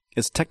conceivable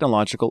is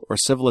technological or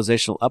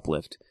civilizational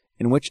uplift,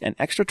 in which an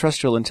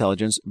extraterrestrial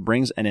intelligence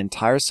brings an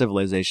entire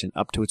civilization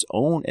up to its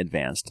own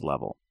advanced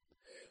level.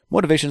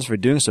 Motivations for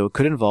doing so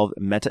could involve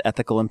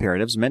meta-ethical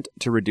imperatives meant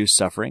to reduce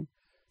suffering,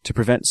 to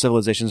prevent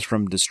civilizations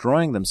from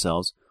destroying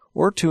themselves,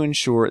 or to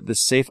ensure the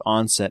safe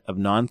onset of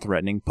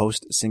non-threatening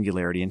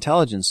post-singularity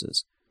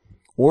intelligences,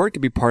 or it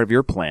could be part of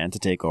your plan to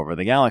take over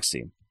the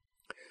galaxy.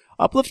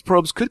 Uplift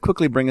probes could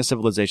quickly bring a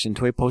civilization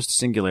to a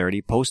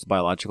post-singularity,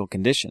 post-biological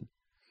condition.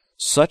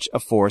 Such a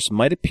force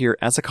might appear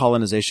as a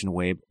colonization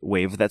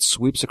wave that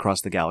sweeps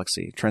across the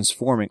galaxy,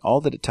 transforming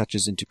all that it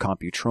touches into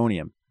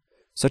computronium.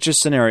 Such a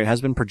scenario has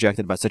been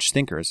projected by such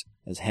thinkers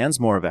as Hans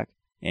Moravec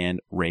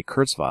and Ray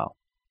Kurzweil.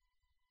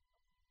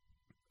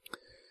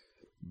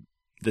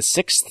 The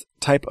sixth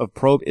type of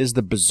probe is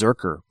the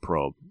Berserker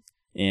probe.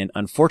 And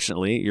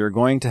unfortunately, you're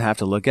going to have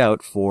to look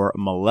out for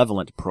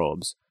malevolent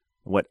probes,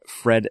 what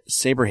Fred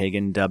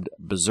Saberhagen dubbed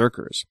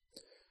berserkers.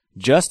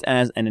 Just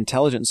as an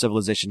intelligent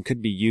civilization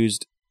could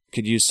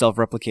use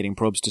self-replicating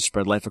probes to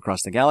spread life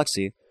across the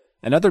galaxy,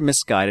 another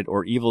misguided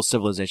or evil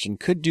civilization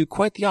could do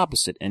quite the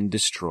opposite and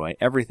destroy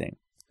everything.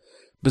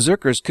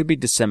 Berserkers could be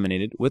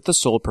disseminated with the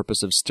sole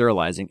purpose of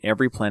sterilizing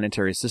every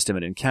planetary system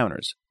it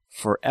encounters,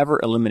 forever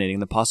eliminating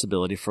the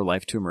possibility for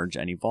life to emerge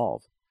and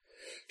evolve.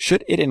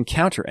 Should it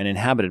encounter an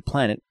inhabited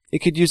planet, it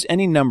could use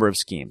any number of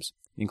schemes,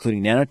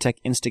 including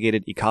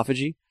nanotech-instigated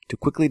ecophagy, to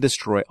quickly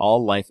destroy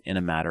all life in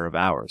a matter of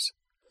hours.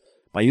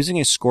 By using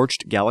a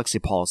scorched galaxy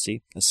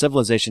policy, a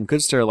civilization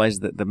could sterilize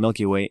the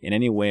Milky Way in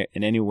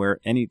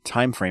any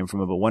time frame from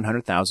about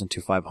 100,000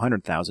 to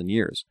 500,000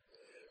 years.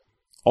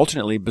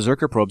 Alternately,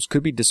 berserker probes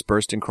could be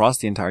dispersed across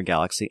the entire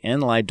galaxy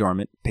and lie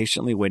dormant,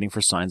 patiently waiting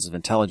for signs of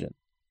intelligence.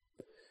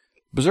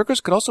 Berserkers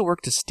could also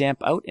work to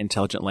stamp out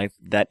intelligent life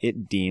that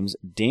it deems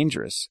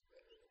dangerous.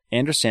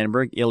 Anders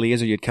Sandberg,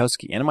 Eliezer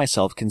Yudkowsky, and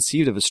myself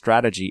conceived of a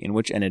strategy in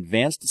which an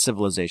advanced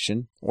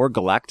civilization, or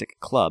galactic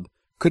club,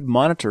 could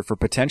monitor for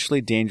potentially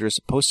dangerous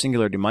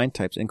post-singularity mind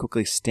types and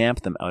quickly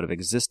stamp them out of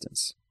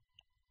existence.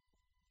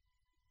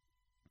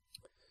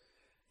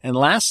 And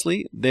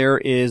lastly, there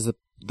is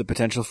the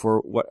potential for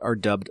what are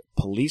dubbed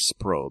police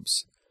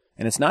probes.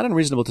 And it's not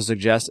unreasonable to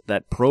suggest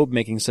that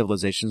probe-making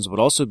civilizations would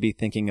also be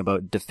thinking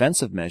about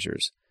defensive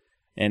measures.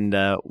 And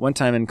one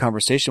time in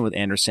conversation with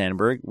Anders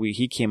Sandberg,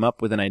 he came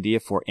up with an idea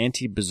for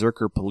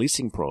anti-berserker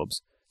policing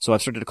probes. So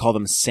I've started to call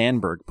them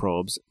Sandberg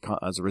probes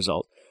as a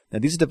result. Now,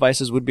 these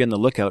devices would be on the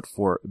lookout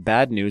for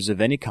bad news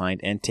of any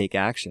kind and take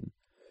action.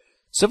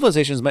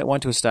 Civilizations might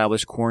want to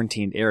establish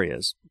quarantined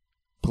areas.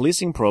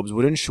 Policing probes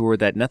would ensure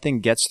that nothing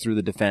gets through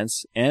the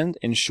defense and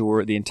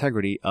ensure the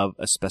integrity of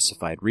a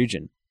specified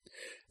region.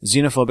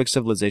 Xenophobic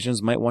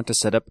civilizations might want to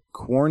set up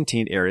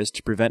quarantined areas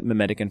to prevent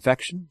mimetic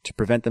infection, to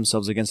prevent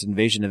themselves against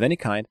invasion of any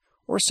kind,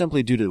 or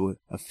simply due to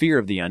a fear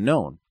of the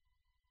unknown.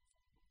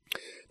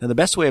 Now, the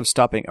best way of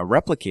stopping a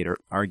replicator,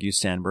 argues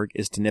Sandberg,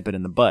 is to nip it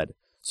in the bud.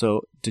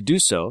 So, to do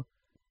so,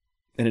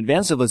 an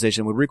advanced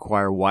civilization would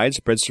require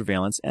widespread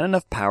surveillance and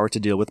enough power to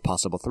deal with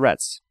possible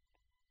threats.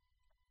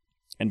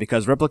 And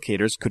because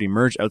replicators could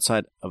emerge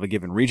outside of a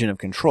given region of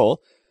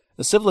control,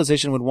 the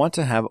civilization would want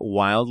to have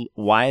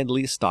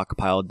widely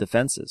stockpiled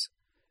defenses.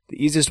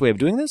 The easiest way of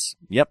doing this?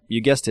 Yep, you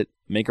guessed it.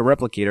 Make a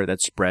replicator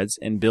that spreads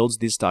and builds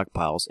these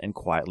stockpiles and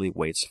quietly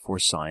waits for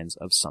signs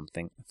of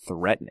something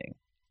threatening.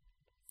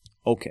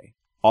 Okay,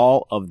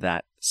 all of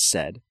that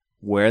said,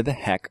 where the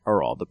heck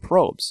are all the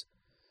probes?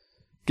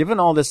 Given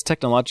all this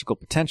technological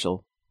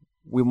potential,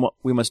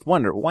 we must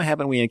wonder, why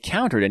haven't we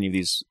encountered any of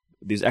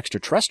these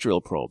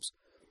extraterrestrial probes?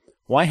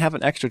 Why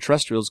haven't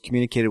extraterrestrials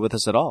communicated with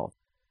us at all?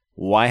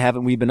 Why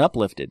haven't we been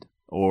uplifted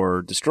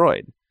or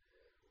destroyed?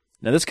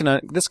 Now,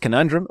 this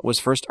conundrum was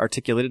first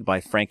articulated by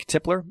Frank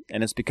Tipler,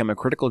 and it's become a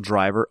critical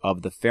driver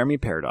of the Fermi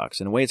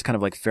paradox. In a way, it's kind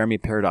of like Fermi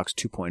paradox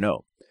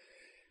 2.0.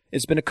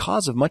 It's been a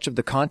cause of much of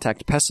the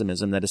contact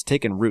pessimism that has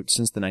taken root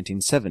since the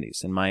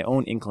 1970s, and my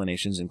own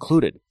inclinations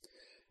included.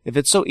 If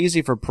it's so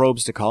easy for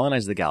probes to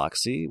colonize the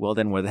galaxy, well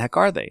then where the heck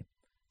are they?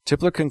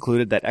 Tipler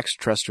concluded that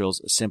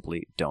extraterrestrials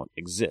simply don't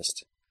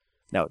exist.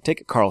 Now,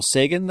 take Carl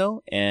Sagan,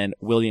 though, and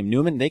William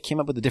Newman. They came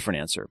up with a different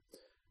answer.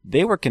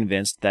 They were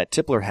convinced that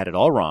Tipler had it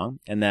all wrong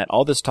and that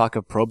all this talk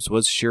of probes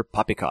was sheer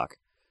poppycock.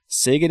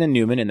 Sagan and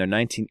Newman, in their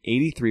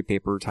 1983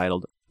 paper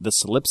titled The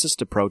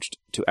Solipsist Approach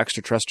to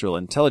Extraterrestrial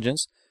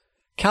Intelligence,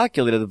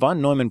 calculated that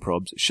von Neumann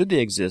probes, should they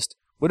exist,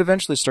 would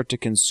eventually start to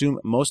consume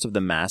most of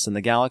the mass in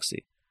the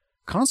galaxy.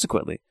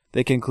 Consequently,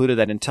 they concluded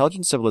that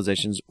intelligent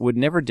civilizations would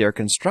never dare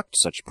construct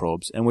such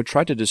probes and would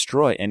try to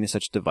destroy any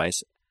such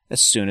device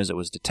as soon as it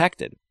was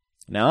detected.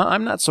 Now,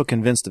 I'm not so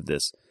convinced of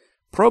this.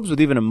 Probes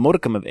with even a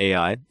modicum of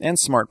AI and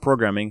smart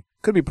programming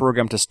could be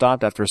programmed to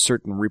stop after a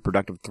certain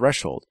reproductive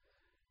threshold.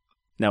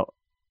 Now,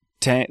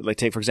 take,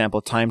 for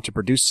example, time to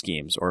produce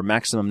schemes or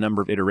maximum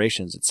number of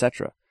iterations,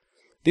 etc.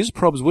 These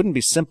probes wouldn't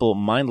be simple,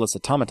 mindless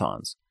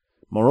automatons.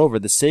 Moreover,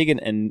 the Sagan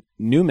and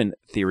Newman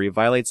theory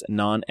violates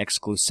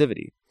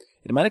non-exclusivity.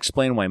 It might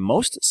explain why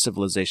most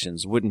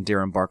civilizations wouldn't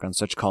dare embark on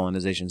such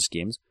colonization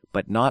schemes,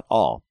 but not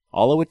all.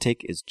 All it would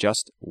take is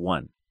just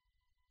one.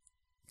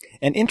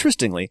 And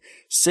interestingly,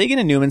 Sagan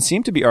and Newman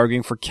seem to be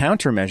arguing for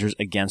countermeasures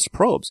against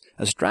probes,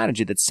 a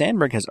strategy that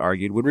Sandberg has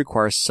argued would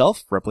require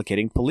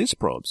self-replicating police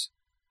probes.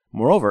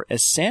 Moreover,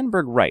 as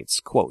Sandberg writes,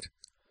 quote,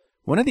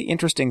 "One of the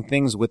interesting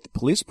things with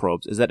police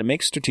probes is that it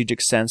makes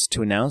strategic sense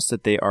to announce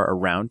that they are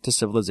around to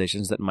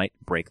civilizations that might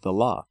break the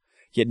law,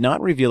 yet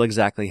not reveal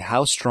exactly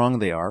how strong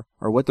they are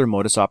or what their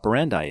modus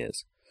operandi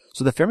is.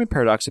 So the Fermi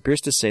paradox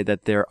appears to say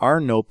that there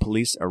are no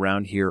police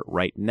around here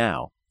right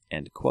now."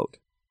 End quote.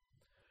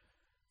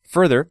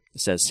 Further,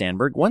 says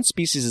Sandberg, one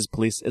species is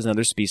police as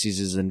another species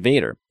is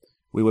invader.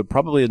 We would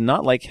probably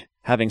not like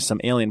having some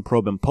alien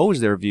probe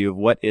impose their view of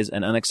what is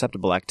an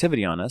unacceptable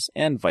activity on us,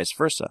 and vice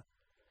versa.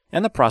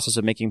 And the process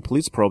of making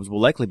police probes will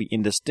likely be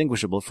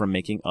indistinguishable from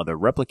making other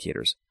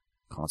replicators.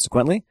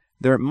 Consequently,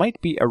 there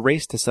might be a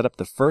race to set up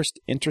the first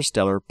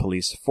interstellar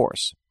police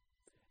force.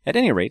 At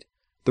any rate,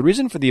 the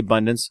reason for the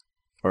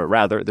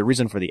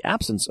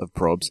absence of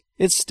probes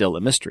is still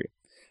a mystery.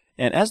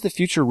 And as the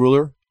future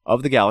ruler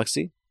of the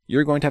galaxy,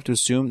 you're going to have to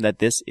assume that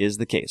this is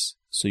the case.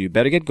 So you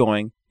better get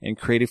going and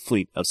create a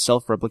fleet of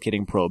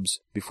self-replicating probes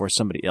before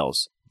somebody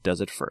else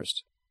does it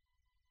first.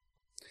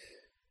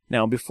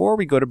 Now, before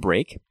we go to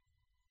break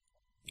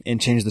and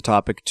change the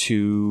topic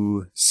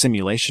to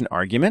simulation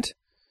argument,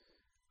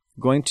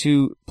 I'm going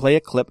to play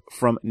a clip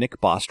from Nick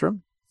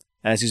Bostrom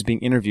as he's being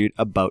interviewed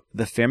about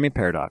the Fermi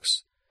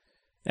paradox.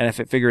 And if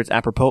I figure it's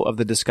apropos of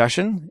the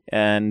discussion,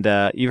 and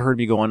you've heard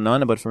me go on and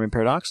on about Fermi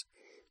paradox,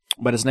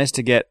 but it's nice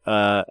to get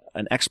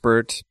an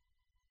expert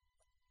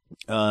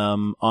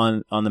on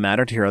the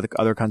matter to hear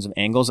other kinds of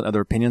angles and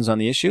other opinions on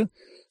the issue.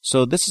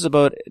 So this is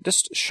about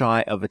just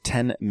shy of a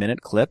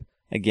 10-minute clip.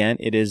 Again,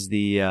 it is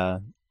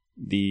the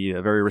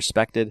very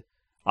respected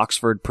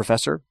Oxford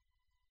professor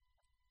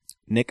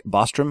Nick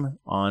Bostrom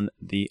on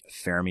the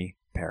Fermi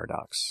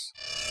paradox.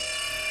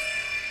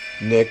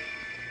 Nick,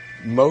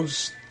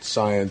 most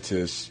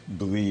scientists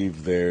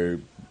believe their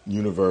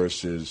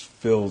universe is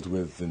filled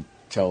with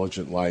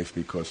intelligent life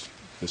because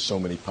there's so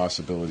many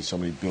possibilities, so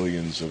many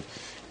billions of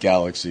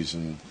galaxies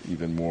and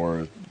even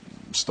more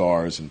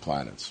stars and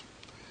planets.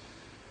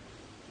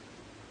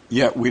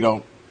 Yet we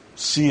don't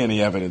see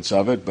any evidence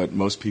of it, but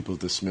most people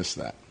dismiss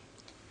that.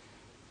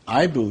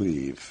 I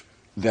believe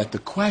that the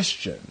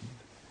question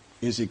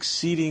is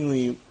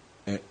exceedingly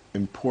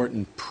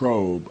important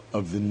probe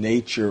of the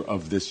nature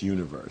of this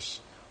universe.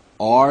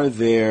 Are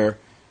there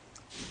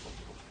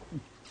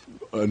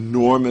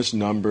enormous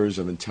numbers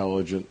of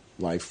intelligent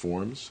life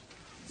forms,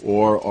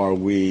 or are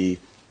we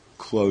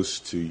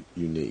close to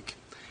unique?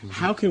 Mm-hmm.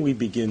 How can we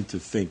begin to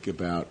think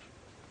about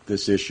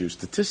this issue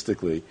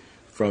statistically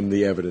from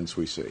the evidence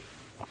we see?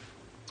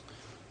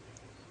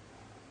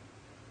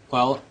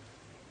 Well,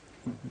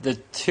 the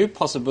two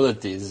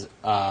possibilities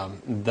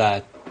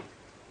that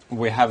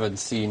we haven't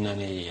seen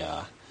any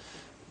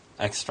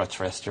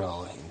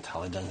extraterrestrial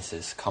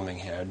intelligences coming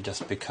here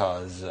just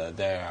because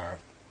they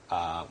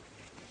are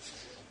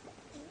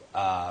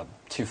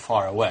too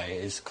far away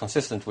is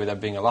consistent with there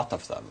being a lot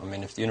of them. I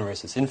mean, if the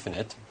universe is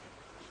infinite,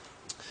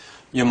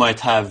 you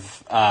might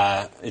have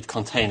it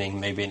containing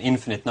maybe an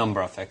infinite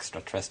number of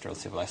extraterrestrial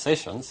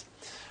civilizations,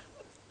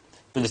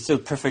 but it's still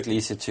perfectly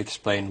easy to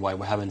explain why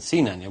we haven't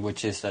seen any,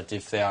 which is that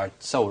if they are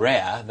so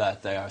rare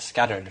that they are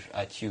scattered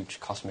at huge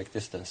cosmic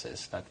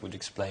distances, that would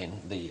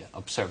explain the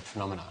observed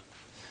phenomena.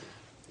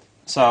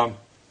 So,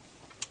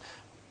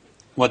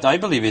 what I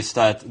believe is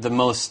that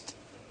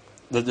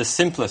the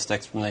simplest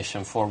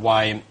explanation for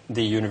why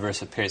the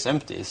universe appears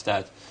empty is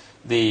that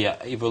the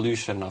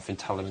evolution of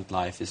intelligent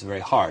life is very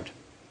hard.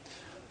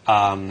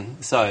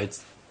 Intelligent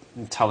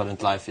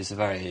life is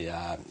very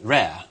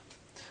rare,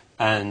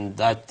 and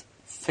that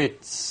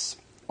fits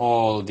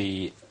all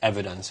the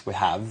evidence we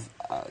have.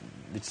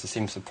 It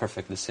seems a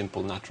perfectly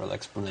simple, natural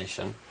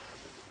explanation.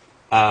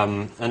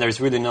 And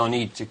there's really no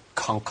need to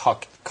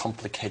concoct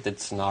complicated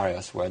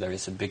scenarios where there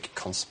is a big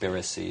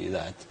conspiracy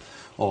that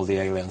all the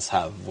aliens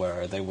have,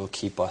 where they will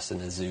keep us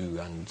in a zoo.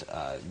 And,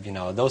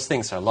 those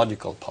things are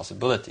logical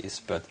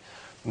possibilities. But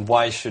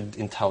why should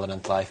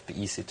intelligent life be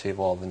easy to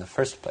evolve in the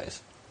first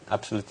place?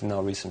 Absolutely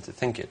no reason to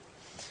think it.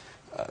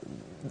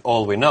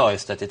 All we know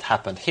is that it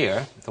happened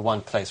here, the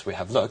one place we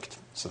have looked.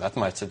 So that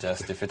might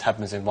suggest if it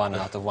happens in 1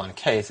 out of 1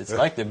 case, it's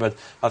likely. But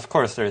of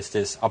course there is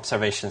this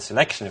observation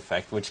selection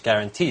effect, which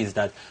guarantees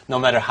that no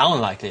matter how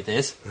unlikely it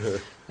is,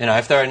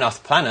 if there are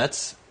enough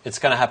planets, it's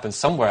going to happen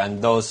somewhere,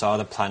 and those are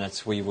the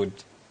planets we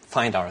would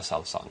find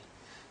ourselves on.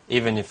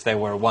 Even if they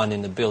were 1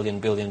 in a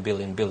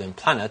billion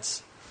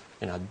planets,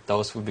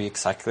 those would be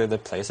exactly the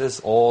places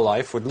all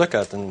life would look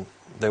at, and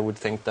they would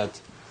think that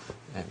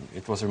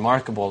it was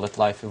remarkable that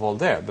life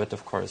evolved there. But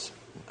of course,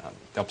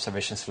 the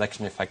observation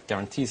selection effect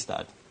guarantees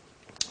that.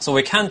 So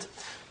we can't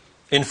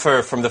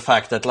infer from the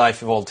fact that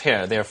life evolved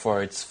here,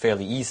 therefore it's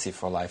fairly easy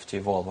for life to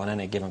evolve on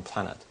any given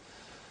planet.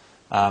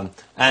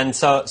 And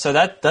so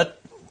that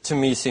to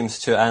me seems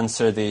to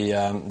answer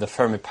the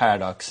Fermi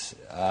paradox.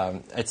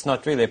 It's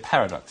not really a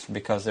paradox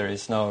because there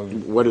is no...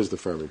 What is the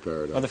Fermi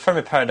paradox? Well, the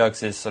Fermi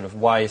paradox is sort of,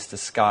 why is the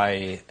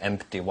sky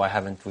empty? Why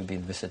haven't we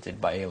been visited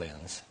by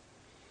aliens?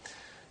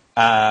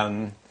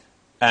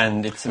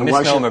 And it's a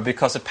misnomer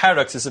because a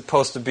paradox is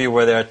supposed to be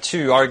where there are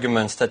two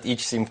arguments that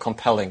each seem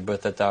compelling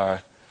but that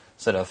are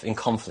sort of in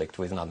conflict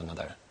with one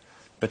another.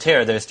 But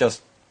here there's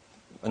just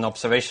an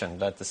observation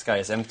that the sky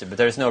is empty, but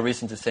there's no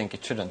reason to think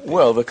it shouldn't be.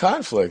 Well, the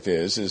conflict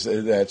is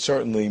that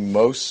certainly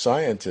most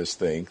scientists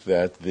think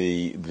that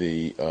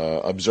the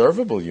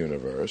observable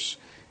universe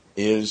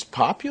is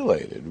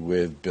populated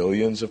with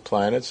billions of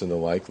planets, and the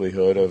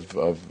likelihood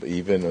of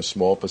even a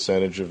small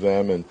percentage of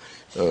them and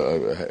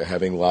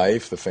having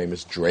life, the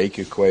famous Drake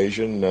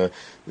equation,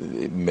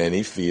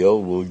 many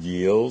feel will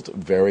yield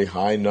very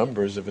high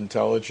numbers of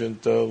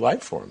intelligent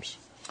life forms.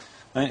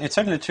 I mean, it's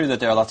certainly true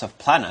that there are lots of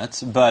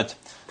planets, but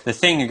the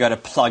thing you got to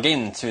plug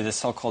into the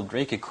so-called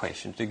Drake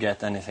equation to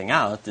get anything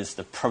out is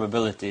the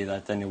probability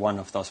that any one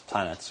of those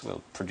planets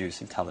will produce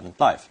intelligent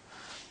life.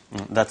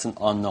 That's an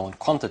unknown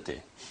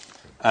quantity.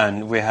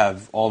 And we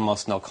have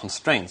almost no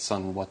constraints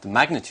on what the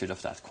magnitude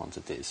of that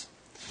quantity is.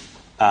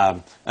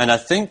 And I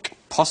think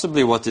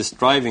possibly what is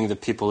driving the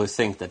people who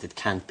think that it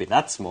can't be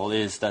that small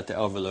is that they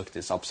overlook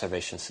this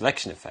observation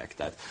selection effect,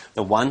 that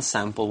the one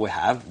sample we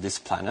have, this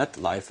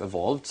planet, life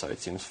evolved, so it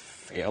seems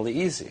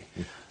fairly easy.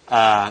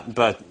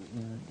 But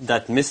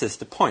that misses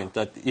the point,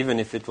 that even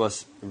if it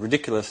was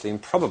ridiculously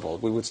improbable,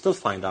 we would still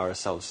find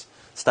ourselves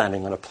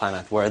standing on a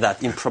planet where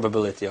that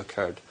improbability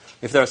occurred.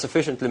 If there are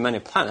sufficiently many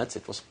planets,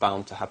 it was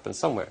bound to happen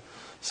somewhere.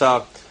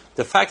 So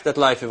the fact that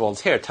life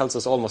evolved here tells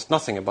us almost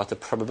nothing about the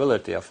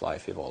probability of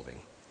life evolving.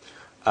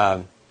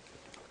 On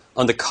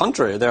the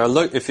contrary,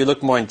 if you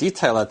look more in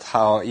detail at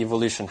how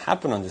evolution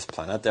happened on this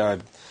planet, there are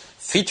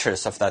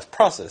features of that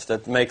process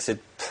that makes it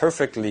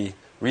perfectly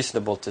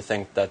reasonable to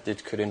think that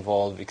it could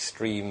involve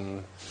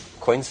extreme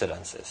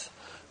coincidences.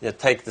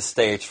 Take the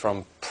stage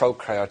from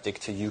prokaryotic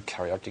to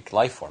eukaryotic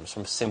life forms,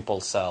 from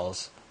simple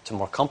cells to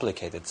more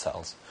complicated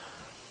cells.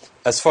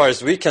 as far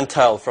as we can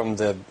tell from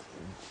the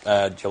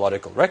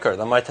geological record,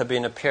 there might have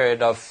been a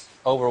period of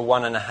over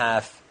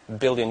 1.5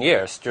 billion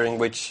years during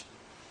which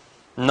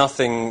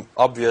nothing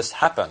obvious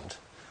happened.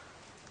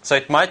 So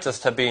it might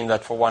just have been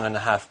that for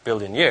 1.5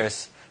 billion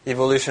years,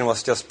 evolution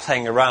was just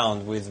playing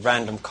around with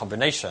random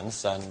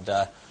combinations, and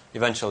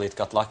eventually it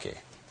got lucky.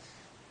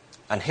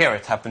 And here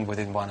it happened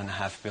within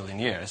 1.5 billion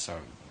years, or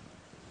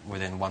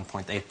within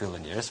 1.8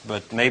 billion years,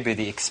 but maybe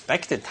the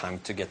expected time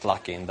to get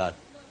lucky in that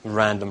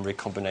random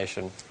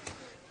recombination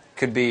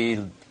could be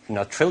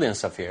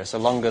trillions of years, or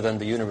longer than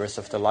the universe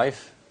of the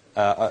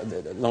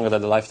longer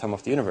than the lifetime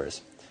of the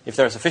universe. If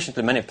there are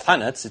sufficiently many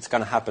planets, it's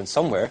going to happen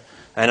somewhere,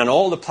 and on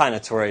all the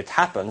planets where it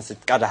happens,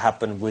 it's got to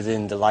happen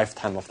within the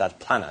lifetime of that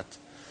planet,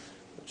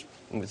 which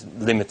is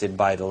limited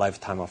by the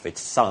lifetime of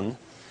its sun.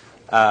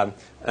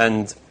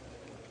 And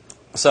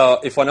so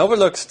if one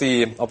overlooks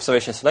the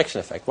observation selection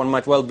effect, one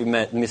might well be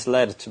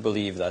misled to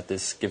believe that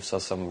this gives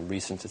us some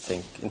reason to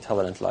think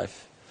intelligent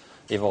life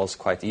evolves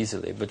quite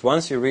easily. But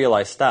once you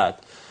realize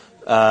that,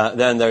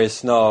 then there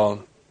is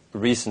no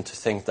reason to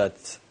think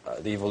that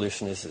the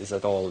evolution is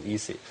at all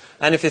easy.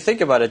 And if you think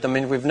about it, I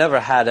mean, we've never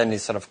had any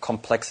sort of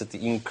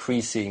complexity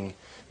increasing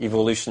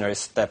evolutionary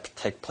step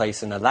take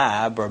place in a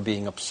lab or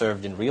being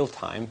observed in real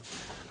time.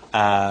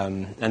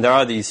 And there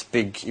are these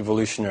big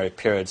evolutionary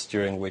periods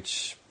during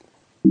which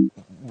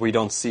we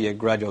don't see a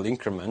gradual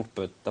increment,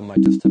 but there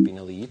might just have been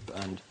a leap.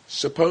 And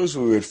suppose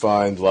we would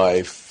find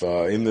life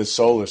in the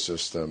solar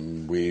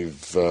system.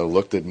 We've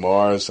looked at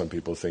Mars. Some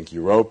people think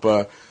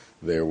Europa.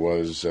 There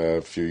was,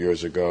 a few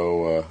years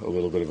ago, a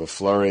little bit of a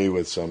flurry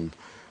with some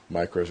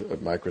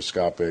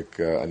microscopic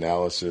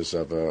analysis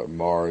of a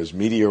Mars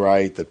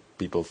meteorite that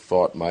people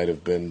thought might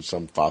have been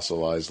some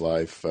fossilized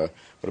life. What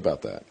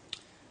about that?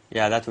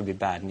 Yeah, that would be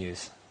bad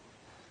news.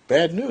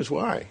 Bad news?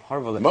 Why?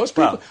 Horrible. Most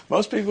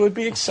people would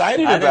be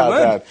excited And about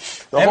that.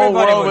 The whole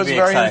world was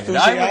very excited.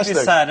 enthusiastic. I would be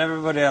sad.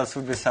 Everybody else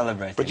would be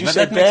celebrating. But you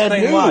said bad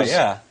news. Why.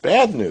 Yeah.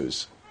 Bad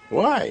news.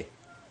 Why?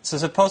 So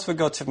suppose we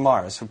go to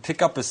Mars, we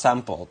pick up a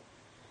sample,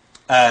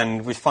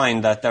 and we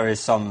find that there is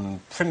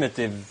some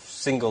primitive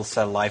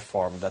single-cell life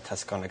form that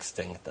has gone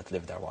extinct that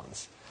lived there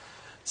once.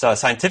 So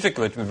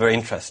scientifically it would be very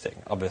interesting,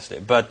 obviously.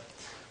 But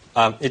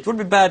it would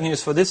be bad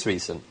news for this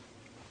reason.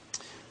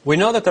 We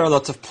know that there are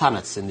lots of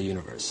planets in the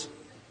universe.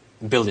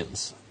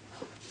 Billions.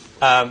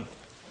 And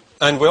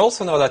we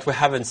also know that we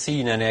haven't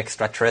seen any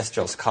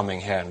extraterrestrials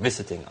coming here and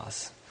visiting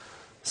us.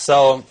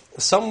 So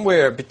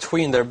somewhere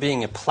between there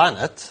being a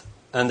planet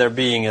and there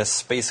being a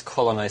space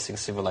colonizing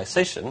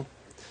civilization,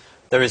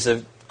 there is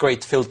a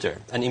great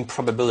filter, an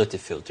improbability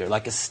filter,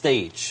 like a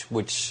stage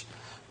which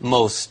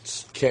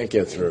most can't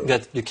get through.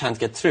 You can't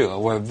get through,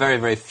 or where very,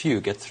 very few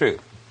get through.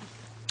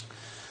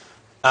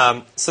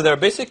 So there are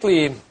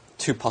basically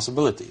two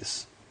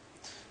possibilities.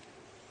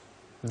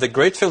 The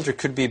great filter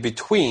could be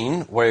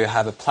between where you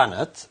have a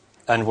planet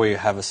and where you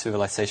have a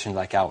civilization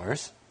like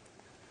ours.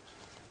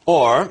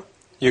 Or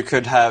you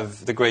could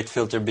have the great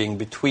filter being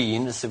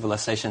between a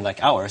civilization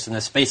like ours and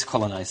a space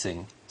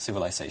colonizing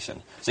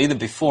civilization. So either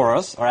before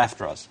us or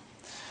after us.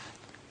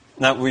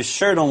 Now, we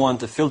sure don't want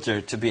the filter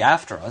to be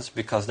after us,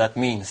 because that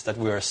means that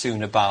we are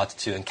soon about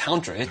to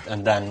encounter it,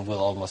 and then we'll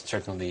almost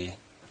certainly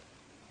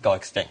go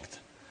extinct.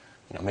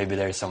 Maybe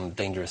there is some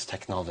dangerous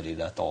technology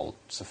that all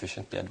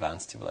sufficiently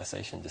advanced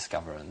civilization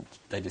discover and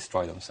they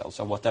destroy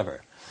themselves or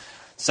whatever.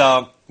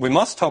 So we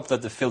must hope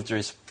that the filter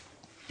is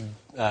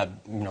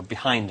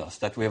behind us,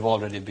 that we have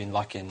already been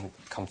lucky and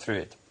come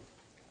through it.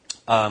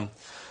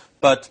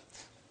 But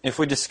if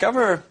we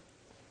discover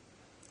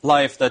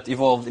life that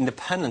evolved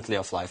independently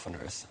of life on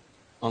Earth,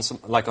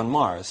 like on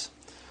Mars,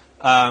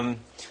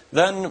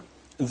 then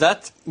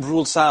that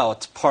rules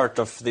out part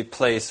of the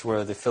place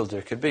where the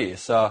filter could be.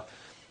 So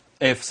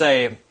if,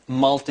 say,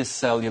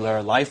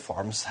 multicellular life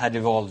forms had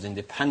evolved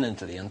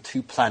independently on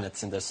two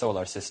planets in the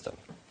solar system,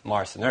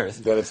 Mars and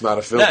Earth, then it's not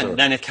a filter.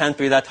 Then it can't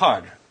be that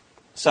hard.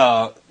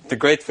 So the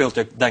great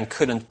filter then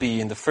couldn't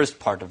be in the first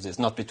part of this,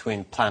 not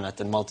between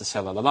planet and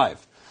multicellular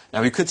life.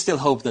 Now, we could still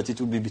hope that it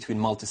would be between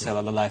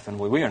multicellular life and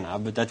where we are now,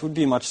 but that would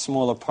be a much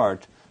smaller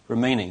part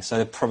remaining. So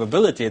the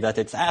probability that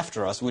it's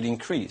after us would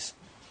increase.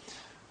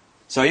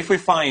 So if we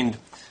find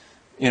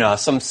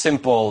some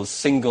simple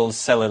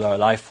single-cellular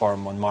life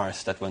form on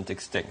Mars that went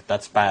extinct,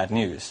 that's bad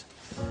news.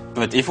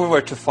 But if we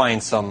were to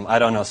find some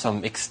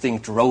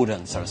extinct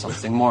rodents or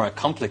something more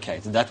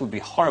complicated, that would be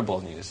horrible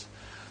news.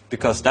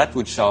 Because that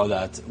would show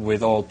that,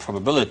 with all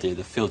probability,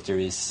 the filter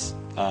is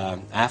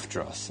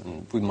after us,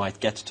 and we might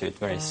get to it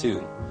very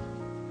soon.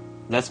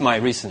 That's my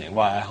reasoning,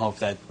 why I hope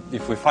that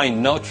if we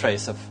find no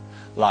trace of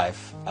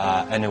life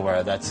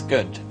anywhere, that's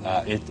good.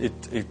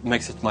 It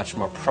makes it much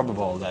more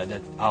probable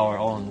that our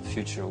own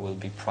future will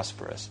be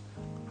prosperous.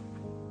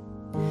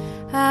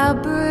 How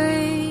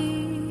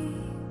break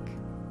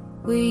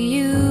will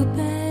you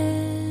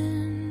bend?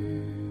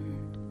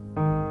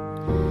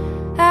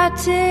 I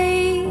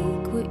take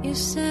what you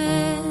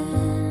said,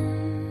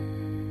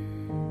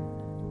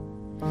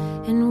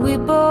 and we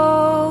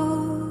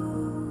both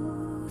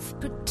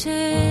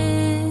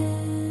pretend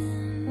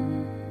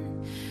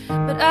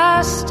but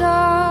I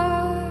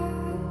start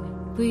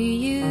where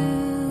you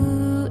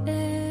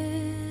end.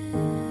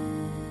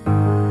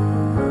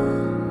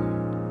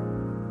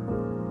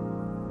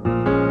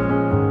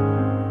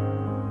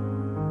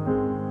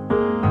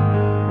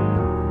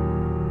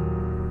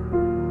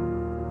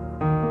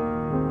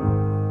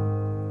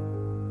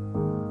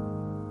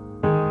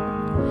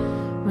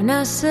 When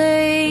I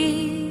say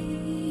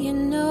you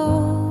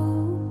know,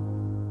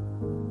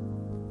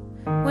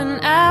 when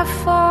I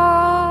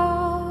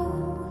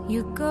fall,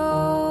 you go.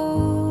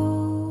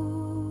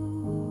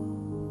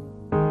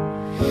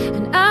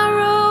 And I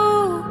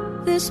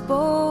row this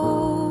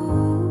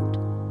boat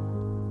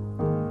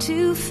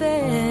too fast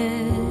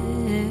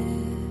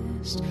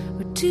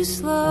or too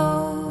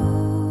slow.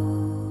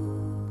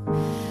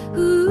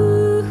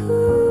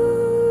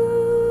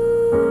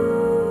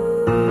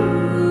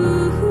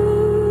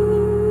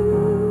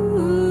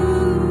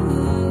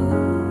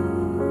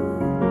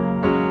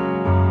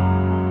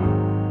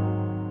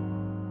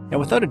 Now,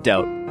 without a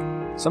doubt,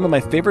 some of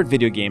my favorite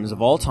video games of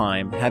all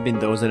time have been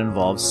those that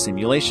involve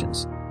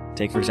simulations.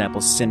 Take, for example,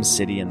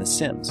 SimCity and The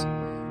Sims.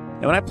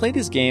 Now, when I play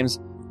these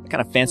games, I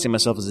kind of fancy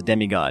myself as a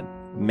demigod,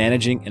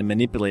 managing and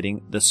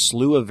manipulating the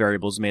slew of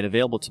variables made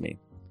available to me.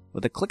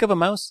 With a click of a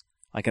mouse,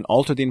 I can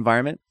alter the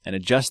environment and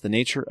adjust the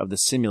nature of the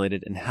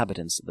simulated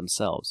inhabitants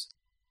themselves.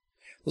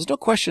 There's no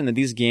question that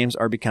these games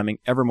are becoming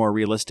ever more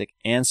realistic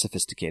and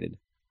sophisticated.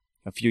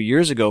 A few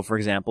years ago, for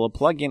example, a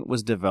plugin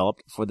was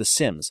developed for The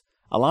Sims,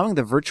 allowing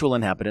the virtual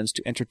inhabitants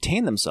to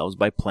entertain themselves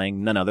by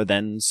playing none other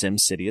than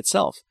SimCity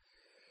itself.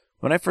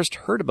 When I first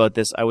heard about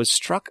this, I was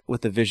struck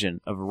with the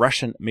vision of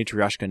Russian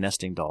Matryoshka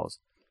nesting dolls.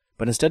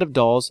 But instead of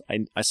dolls,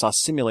 I saw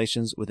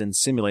simulations within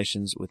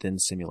simulations within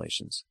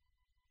simulations.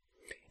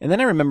 And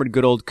then I remembered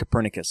good old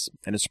Copernicus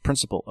and his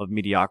principle of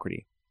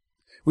mediocrity.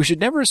 We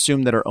should never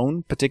assume that our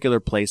own particular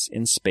place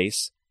in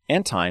space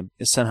and time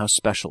is somehow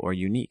special or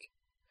unique.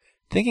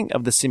 Thinking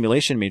of the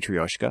simulation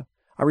Matryoshka,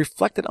 I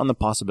reflected on the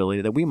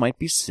possibility that we might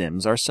be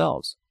Sims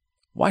ourselves.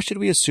 Why should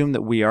we assume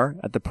that we are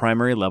at the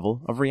primary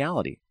level of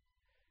reality?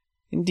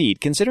 Indeed,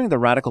 considering the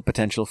radical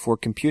potential for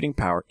computing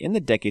power in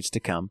the decades to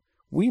come,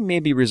 we may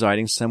be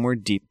residing somewhere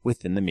deep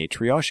within the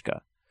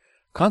Matryoshka.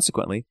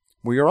 Consequently,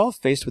 we are all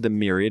faced with a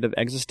myriad of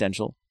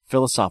existential,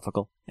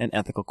 philosophical, and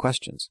ethical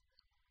questions.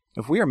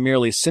 If we are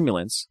merely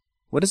simulants,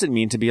 what does it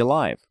mean to be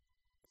alive?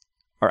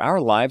 Are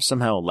our lives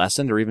somehow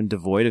lessened or even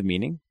devoid of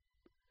meaning?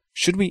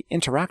 Should we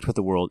interact with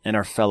the world and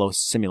our fellow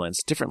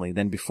simulants differently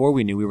than before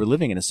we knew we were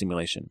living in a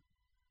simulation?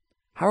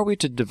 How are we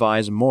to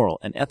devise moral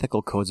and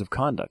ethical codes of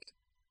conduct?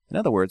 In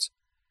other words,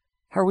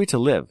 how are we to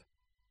live?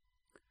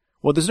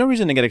 Well, there's no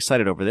reason to get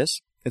excited over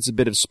this. It's a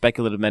bit of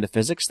speculative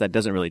metaphysics that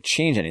doesn't really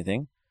change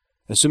anything.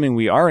 Assuming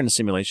we are in a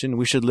simulation,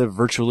 we should live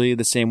virtually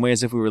the same way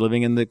as if we were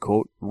living in the,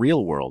 quote,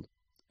 real world.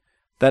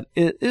 That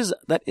is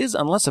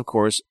unless, of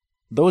course,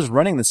 those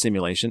running the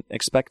simulation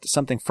expect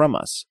something from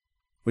us,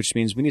 which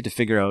means we need to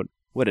figure out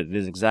what it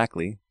is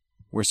exactly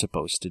we're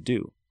supposed to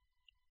do.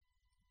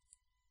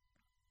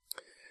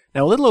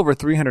 Now, a little over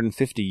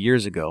 350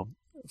 years ago,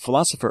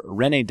 philosopher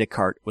René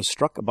Descartes was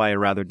struck by a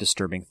rather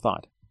disturbing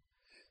thought.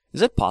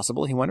 Is it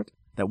possible, he wondered,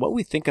 that what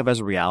we think of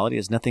as reality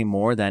is nothing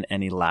more than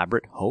an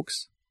elaborate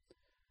hoax?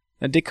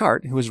 Now,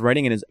 Descartes, who was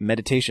writing in his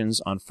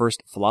Meditations on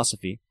First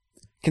Philosophy,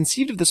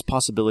 conceived of this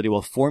possibility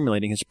while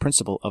formulating his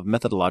principle of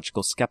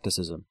methodological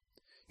skepticism.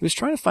 He was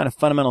trying to find a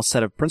fundamental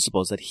set of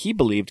principles that he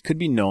believed could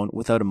be known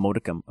without a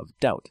modicum of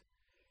doubt.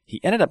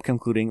 He ended up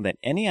concluding that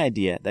any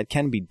idea that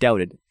can be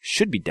doubted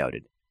should be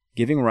doubted,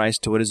 giving rise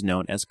to what is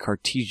known as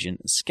Cartesian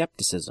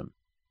skepticism.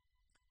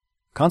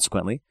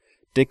 Consequently,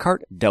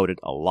 Descartes doubted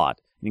a lot,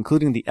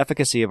 including the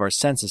efficacy of our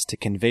senses to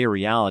convey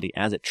reality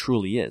as it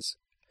truly is.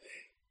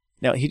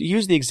 Now, he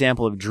used the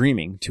example of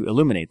dreaming to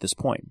illuminate this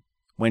point.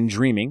 When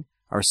dreaming,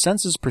 our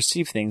senses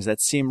perceive things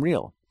that seem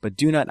real, but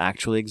do not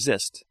actually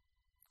exist.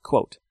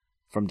 Quote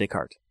from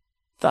Descartes,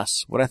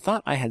 "Thus, what I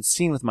thought I had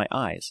seen with my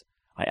eyes,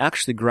 I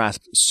actually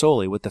grasped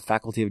solely with the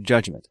faculty of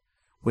judgment,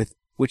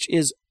 which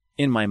is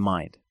in my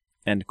mind."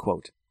 End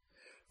quote.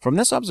 From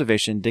this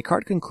observation,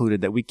 Descartes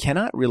concluded that we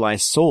cannot rely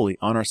solely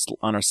on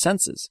our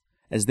senses,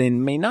 as they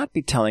may not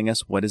be telling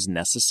us what is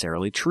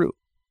necessarily true.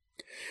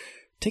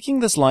 Taking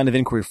this line of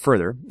inquiry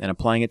further and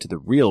applying it to the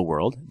real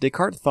world,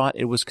 Descartes thought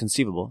it was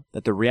conceivable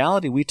that the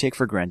reality we take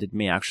for granted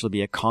may actually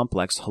be a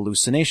complex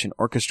hallucination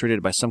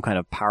orchestrated by some kind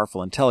of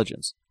powerful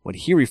intelligence, what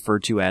he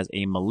referred to as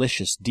a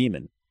malicious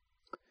demon.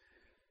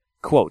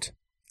 Quote,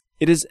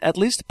 "It is at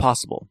least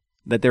possible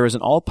that there is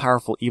an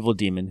all-powerful evil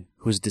demon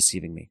who is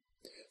deceiving me,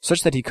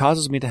 such that he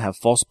causes me to have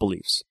false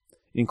beliefs,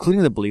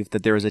 including the belief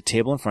that there is a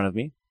table in front of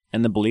me,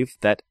 and the belief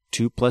that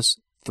 2 +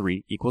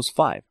 3 =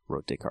 5,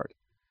 wrote Descartes.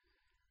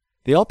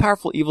 The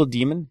all-powerful evil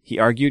demon, he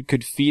argued,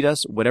 could feed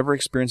us whatever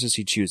experiences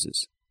he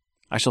chooses.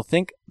 I shall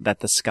think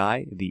that the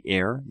sky, the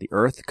air, the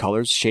earth,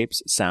 colors,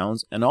 shapes,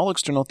 sounds, and all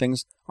external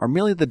things are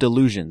merely the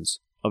delusions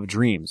of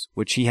dreams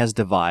which he has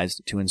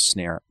devised to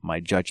ensnare my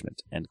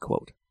judgment." End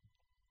quote.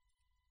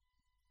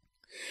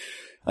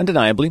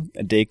 Undeniably,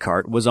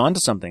 Descartes was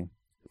onto something.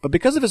 But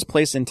because of his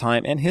place in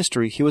time and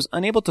history, he was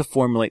unable to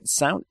formulate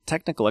sound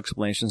technical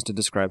explanations to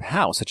describe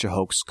how such a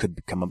hoax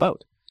could come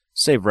about,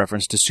 save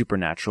reference to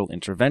supernatural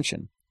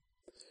intervention.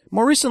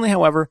 More recently,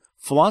 however,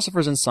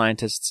 philosophers and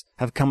scientists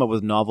have come up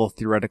with novel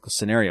theoretical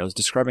scenarios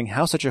describing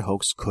how such a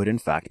hoax could in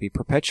fact be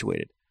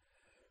perpetuated.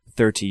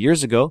 30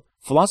 years ago,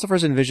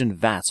 philosophers envisioned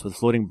vats with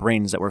floating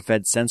brains that were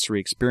fed sensory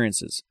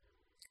experiences.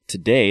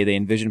 Today, they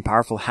envision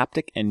powerful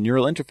haptic and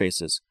neural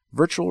interfaces,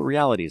 virtual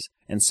realities,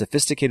 and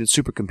sophisticated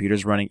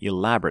supercomputers running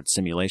elaborate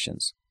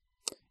simulations.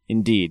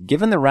 Indeed,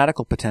 given the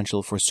radical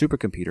potential for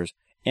supercomputers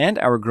and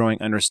our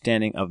growing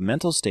understanding of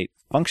mental state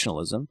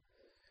functionalism,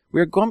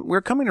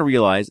 we're coming to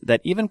realize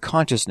that even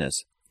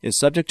consciousness is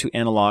subject to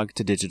analog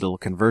to digital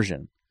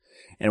conversion.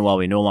 And while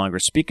we no longer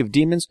speak of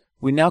demons,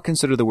 we now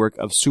consider the work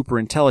of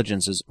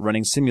superintelligences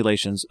running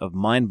simulations of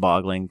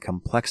mind-boggling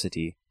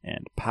complexity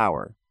and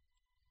power.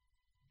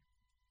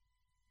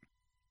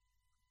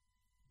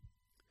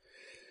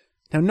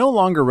 Now, no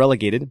longer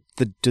relegated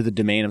to the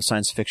domain of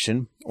science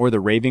fiction or the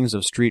ravings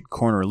of street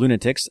corner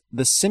lunatics,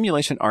 the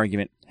simulation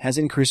argument has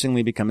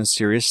increasingly become a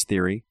serious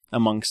theory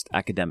amongst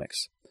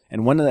academics,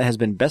 and one that has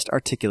been best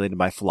articulated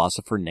by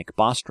philosopher Nick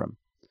Bostrom.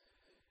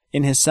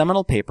 In his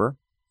seminal paper,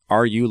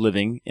 Are You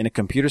Living in a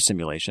Computer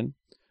Simulation?,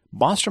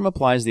 Bostrom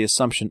applies the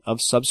assumption of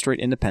substrate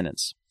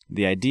independence,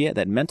 the idea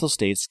that mental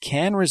states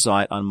can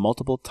reside on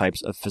multiple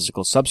types of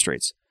physical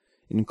substrates,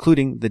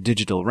 including the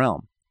digital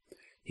realm.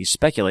 He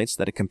speculates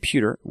that a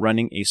computer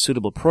running a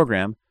suitable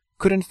program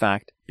could in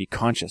fact be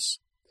conscious.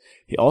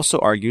 He also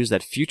argues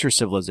that future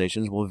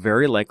civilizations will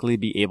very likely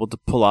be able to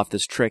pull off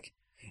this trick,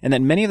 and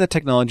that many of the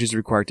technologies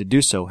required to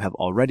do so have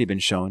already been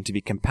shown to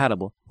be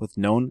compatible with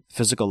known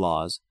physical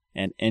laws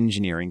and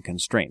engineering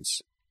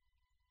constraints.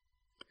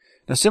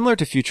 Now, similar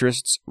to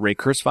futurists Ray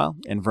Kurzweil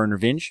and Vernor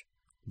Vinge,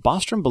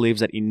 Bostrom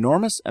believes that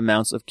enormous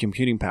amounts of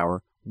computing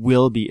power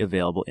will be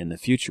available in the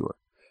future.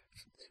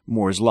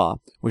 Moore's law,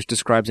 which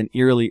describes an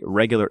eerily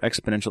regular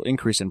exponential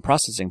increase in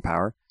processing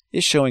power,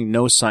 is showing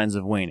no signs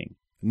of waning,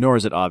 nor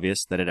is it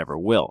obvious that it ever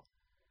will.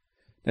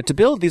 Now, to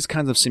build these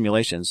kinds of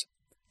simulations,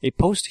 a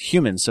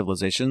post-human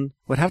civilization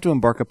would have to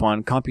embark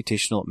upon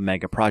computational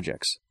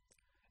mega-projects.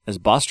 As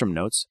Bostrom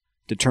notes,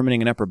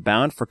 determining an upper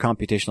bound for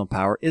computational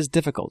power is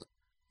difficult,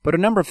 but a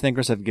number of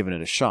thinkers have given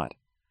it a shot.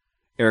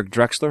 Eric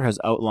Drexler has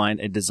outlined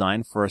a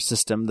design for a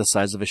system the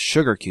size of a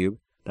sugar cube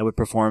that would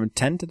perform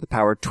 10 to the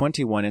power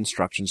 21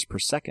 instructions per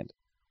second.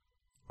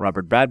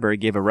 Robert Bradbury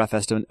gave a rough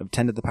estimate of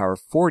 10 to the power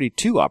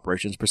 42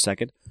 operations per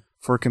second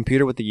for a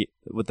computer with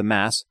the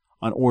mass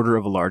on order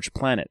of a large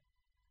planet.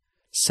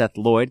 Seth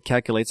Lloyd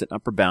calculates an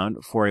upper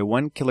bound for a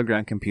 1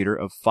 kilogram computer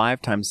of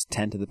 5 times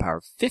 10 to the power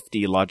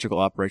 50 logical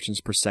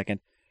operations per second,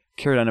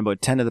 carried on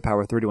about 10 to the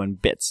power 31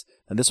 bits,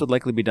 and this would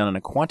likely be done on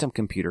a quantum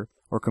computer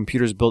or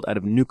computers built out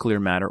of nuclear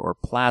matter or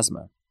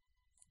plasma.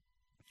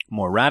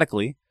 More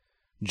radically,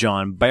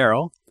 John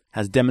Barrow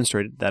has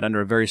demonstrated that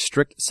under a very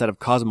strict set of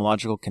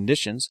cosmological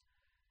conditions,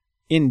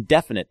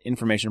 indefinite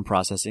information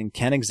processing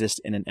can exist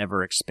in an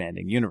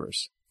ever-expanding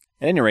universe.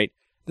 At any rate,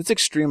 this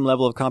extreme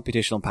level of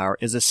computational power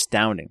is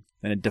astounding,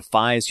 and it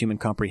defies human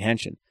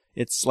comprehension.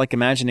 It's like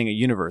imagining a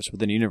universe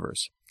within a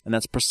universe, and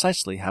that's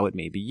precisely how it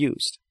may be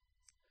used.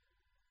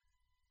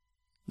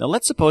 Now,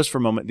 let's suppose for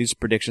a moment these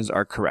predictions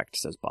are correct,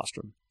 says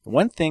Bostrom.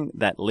 One thing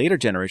that later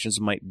generations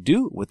might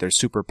do with their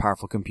super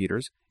powerful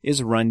computers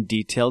is run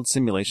detailed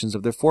simulations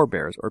of their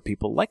forebears or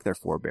people like their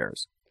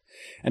forebears.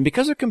 And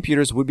because their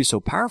computers would be so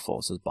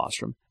powerful, says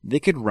Bostrom, they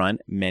could run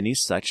many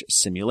such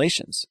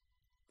simulations.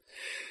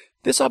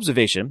 This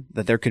observation,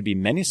 that there could be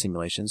many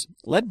simulations,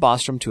 led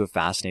Bostrom to a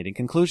fascinating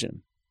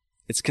conclusion.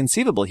 It's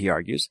conceivable, he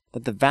argues,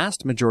 that the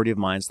vast majority of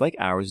minds like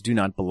ours do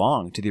not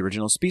belong to the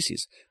original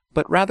species,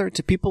 but rather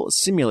to people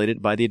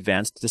simulated by the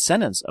advanced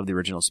descendants of the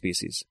original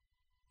species.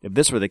 If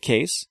this were the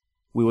case,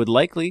 it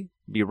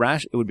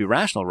would be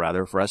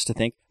rational for us to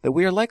think that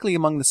we are likely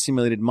among the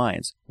simulated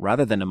minds,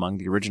 rather than among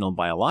the original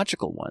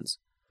biological ones.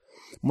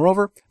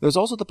 Moreover, there's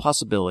also the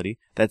possibility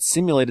that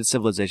simulated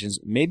civilizations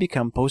may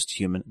become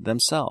post-human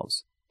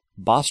themselves.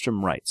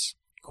 Bostrom writes,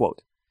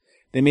 quote,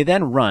 "They may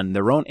then run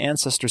their own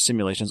ancestor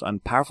simulations on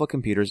powerful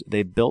computers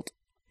they built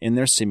in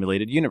their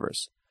simulated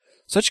universe.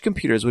 Such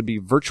computers would be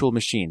virtual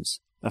machines,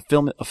 a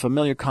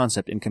familiar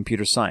concept in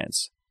computer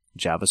science.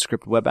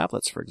 JavaScript web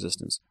applets, for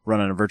instance, run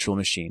on a virtual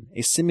machine,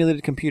 a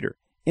simulated computer,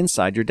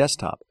 inside your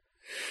desktop.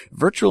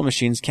 Virtual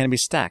machines can be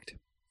stacked.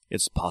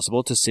 It's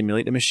possible to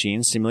simulate a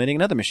machine simulating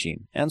another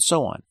machine, and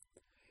so on,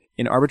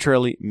 in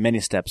arbitrarily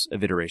many steps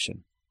of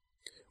iteration.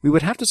 We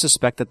would have to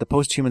suspect that the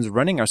post-humans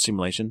running our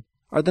simulation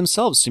are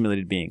themselves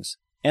simulated beings,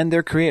 and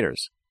their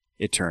creators.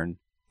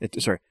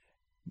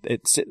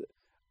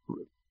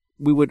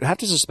 We would have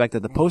to suspect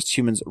that the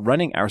post-humans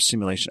running our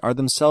simulation are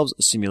themselves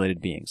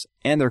simulated beings,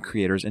 and their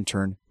creators, in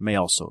turn, may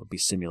also be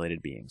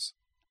simulated beings."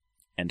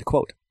 End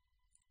quote.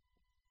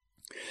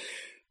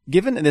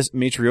 Given this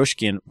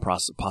Matryoshkian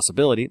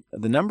possibility,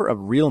 the number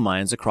of real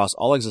minds across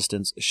all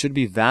existence should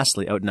be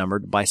vastly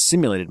outnumbered by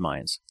simulated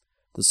minds.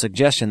 The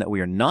suggestion that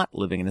we are not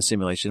living in a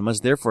simulation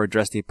must therefore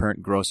address the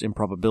apparent gross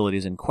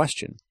improbabilities in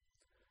question.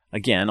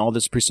 Again, all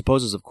this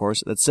presupposes, of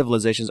course, that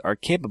civilizations are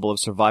capable of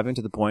surviving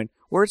to the point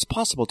where it's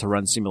possible to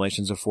run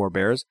simulations of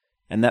forebears,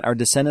 and that our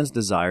descendants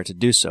desire to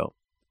do so.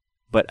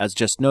 But as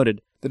just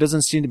noted, there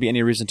doesn't seem to be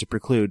any reason to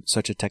preclude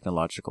such a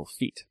technological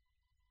feat.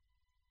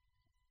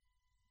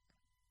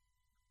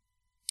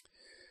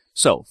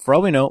 So, for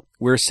all we know,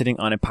 we're sitting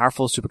on a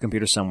powerful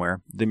supercomputer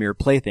somewhere, the mere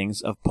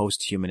playthings of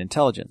post-human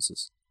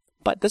intelligences.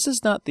 But this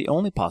is not the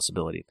only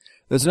possibility.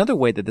 There's another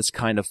way that this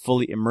kind of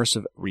fully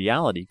immersive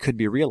reality could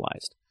be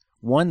realized,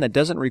 one that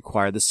doesn't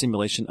require the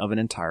simulation of an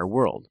entire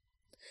world.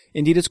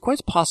 Indeed, it's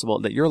quite possible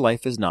that your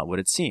life is not what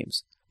it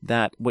seems,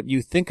 that what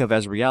you think of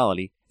as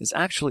reality is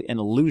actually an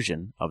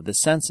illusion of the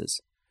senses.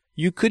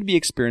 You could be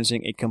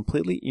experiencing a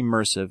completely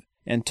immersive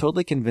and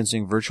totally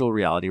convincing virtual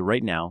reality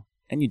right now,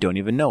 and you don't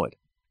even know it.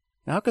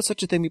 Now, how could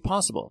such a thing be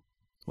possible?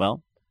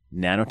 Well,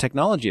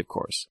 nanotechnology, of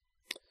course.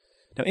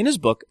 Now, in his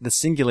book, The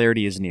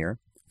Singularity is Near,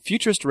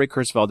 futurist Ray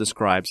Kurzweil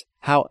describes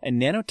how a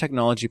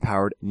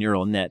nanotechnology-powered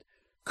neural net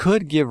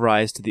could give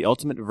rise to the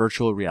ultimate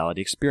virtual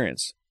reality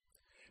experience.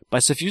 By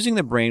suffusing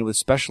the brain with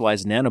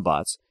specialized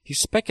nanobots, he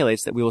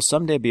speculates that we will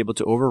someday be able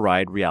to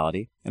override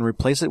reality and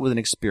replace it with an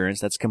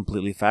experience that's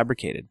completely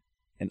fabricated,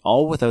 and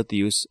all without the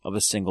use of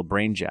a single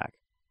brain jack.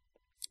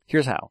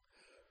 Here's how.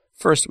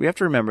 First, we have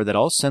to remember that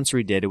all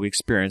sensory data we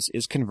experience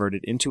is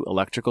converted into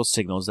electrical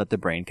signals that the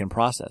brain can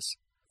process.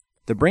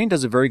 The brain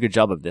does a very good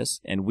job of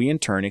this, and we in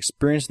turn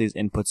experience these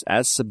inputs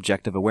as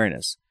subjective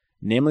awareness,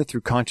 namely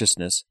through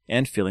consciousness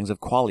and feelings of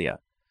qualia.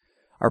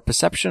 Our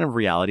perception of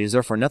reality is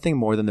therefore nothing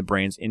more than the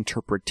brain's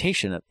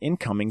interpretation of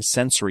incoming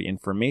sensory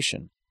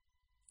information.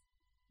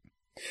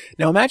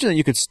 Now imagine that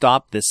you could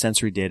stop this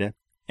sensory data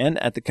and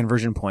at the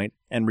conversion point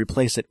and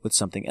replace it with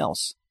something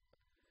else.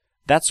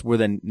 That's where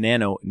the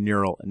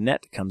nano-neural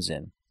net comes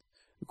in.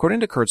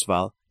 According to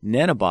Kurzweil,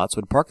 nanobots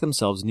would park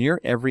themselves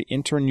near every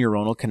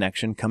interneuronal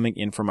connection coming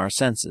in from our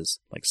senses,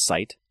 like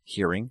sight,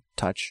 hearing,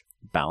 touch,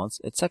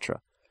 balance,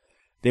 etc.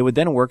 They would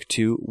then work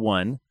to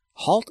 1.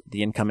 Halt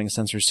the incoming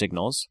sensory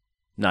signals.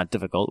 Not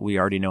difficult, we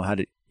already know how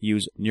to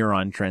use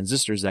neuron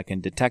transistors that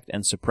can detect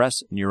and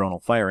suppress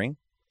neuronal firing.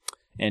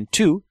 And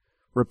 2.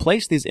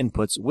 Replace these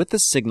inputs with the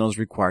signals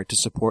required to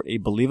support a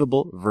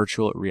believable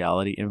virtual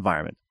reality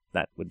environment.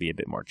 That would be a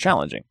bit more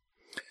challenging.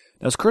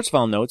 Now, as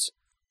Kurzweil notes,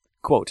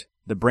 quote,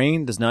 the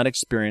brain does not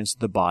experience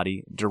the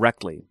body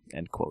directly,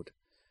 end quote.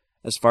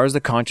 As far as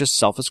the conscious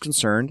self is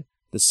concerned,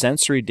 the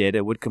sensory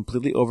data would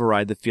completely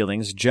override the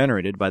feelings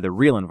generated by the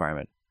real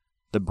environment.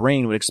 The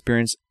brain would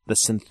experience the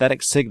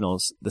synthetic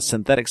signals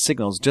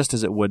just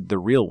as it would the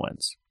real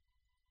ones.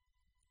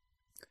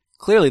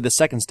 Clearly, the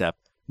second step,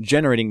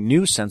 generating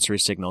new sensory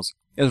signals,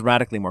 is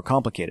radically more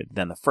complicated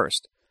than the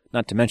first,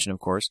 not to mention, of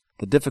course,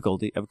 the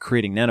difficulty of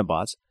creating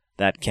nanobots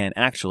that can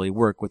actually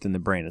work within the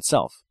brain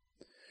itself.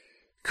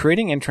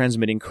 Creating and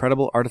transmitting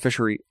credible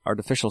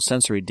artificial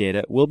sensory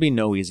data will be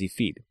no easy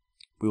feat.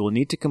 We will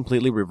need to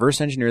completely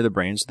reverse engineer the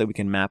brain so that we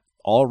can map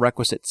all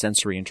requisite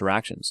sensory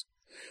interactions.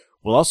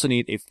 We'll also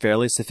need a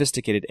fairly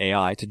sophisticated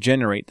AI to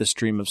generate the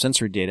stream of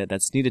sensory data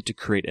that's needed to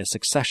create a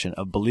succession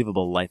of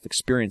believable life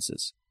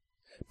experiences.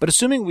 But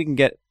assuming we can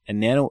get a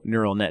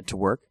nano-neural net to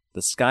work,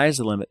 the sky's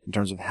the limit in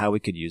terms of how we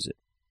could use it.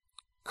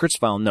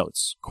 Kurzweil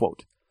notes,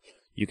 quote,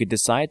 you could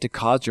decide to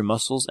cause your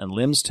muscles and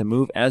limbs to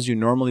move as you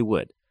normally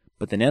would,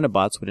 but the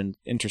nanobots would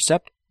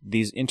intercept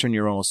these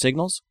interneuronal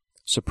signals,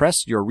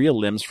 suppress your real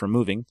limbs from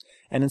moving,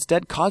 and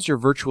instead cause your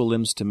virtual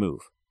limbs to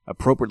move,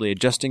 appropriately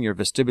adjusting your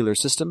vestibular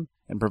system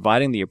and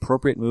providing the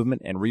appropriate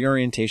movement and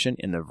reorientation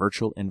in the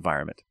virtual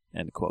environment,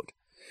 end quote.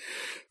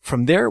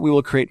 From there, we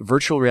will create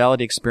virtual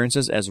reality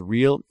experiences as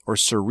real or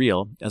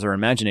surreal as our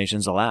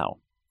imaginations allow.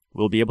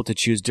 We'll be able to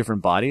choose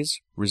different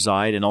bodies,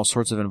 reside in all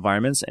sorts of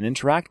environments, and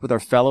interact with our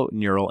fellow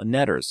neural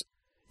netters.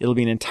 It'll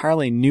be an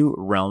entirely new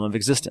realm of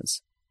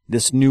existence.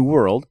 This new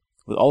world,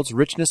 with all its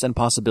richness and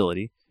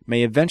possibility,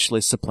 may eventually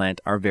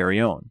supplant our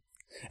very own.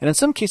 And in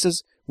some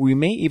cases, we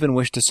may even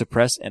wish to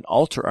suppress and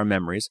alter our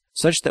memories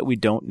such that we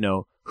don't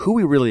know who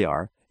we really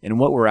are and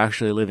what we're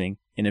actually living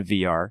in a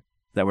VR,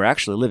 that we're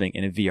actually living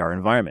in a VR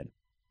environment.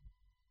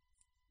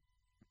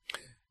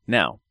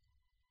 Now,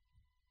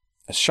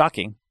 as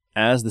shocking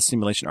as the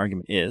simulation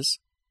argument is,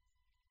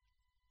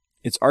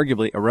 it's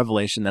arguably a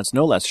revelation that's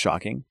no less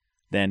shocking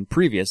than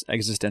previous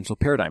existential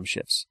paradigm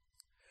shifts.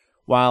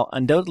 While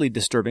undoubtedly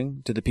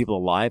disturbing to the people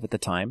alive at the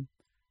time,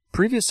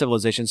 previous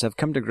civilizations have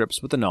come to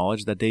grips with the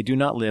knowledge that they do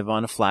not live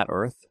on a flat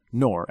Earth,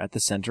 nor at the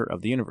center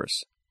of the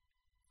universe.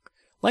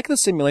 Like the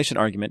simulation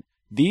argument,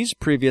 these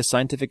previous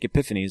scientific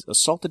epiphanies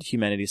assaulted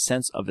humanity's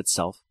sense of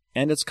itself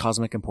and its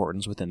cosmic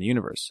importance within the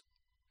universe.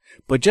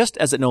 But just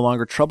as it no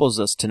longer troubles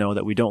us to know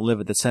that we don't live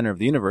at the center of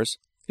the universe,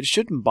 it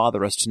shouldn't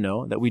bother us to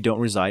know that we don't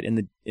reside in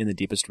the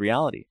deepest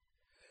reality.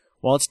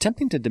 While it's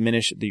tempting to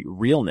diminish the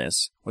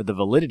realness or the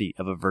validity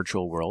of a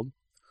virtual world,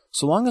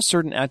 so long as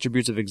certain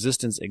attributes of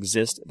existence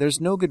exist,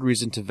 there's no good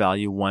reason to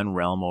value one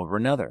realm over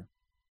another.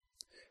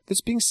 This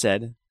being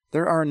said,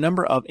 there are a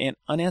number of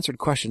unanswered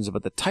questions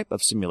about the type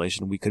of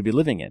simulation we could be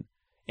living in,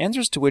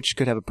 answers to which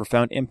could have a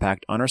profound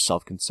impact on our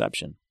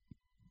self-conception.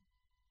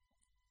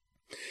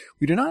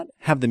 We do not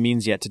have the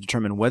means yet to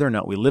determine whether or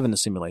not we live in a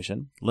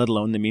simulation, let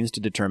alone the means to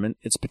determine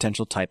its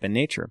potential type and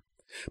nature.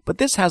 But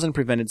this hasn't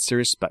prevented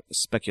serious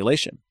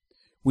speculation.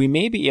 We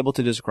may be able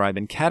to describe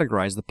and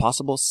categorize the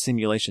possible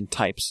simulation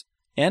types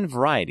and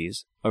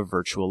varieties of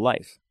virtual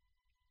life.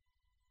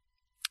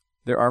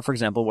 There are, for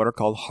example, what are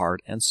called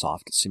hard and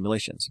soft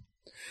simulations.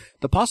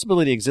 The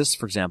possibility exists,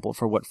 for example,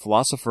 for what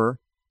philosopher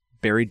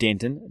Barry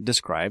Dayton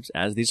describes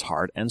as these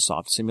hard and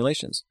soft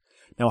simulations.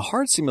 Now, a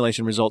hard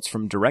simulation results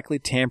from directly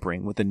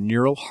tampering with the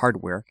neural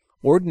hardware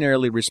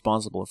ordinarily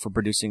responsible for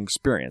producing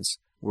experience,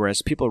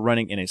 whereas people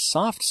running in a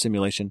soft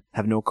simulation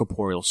have no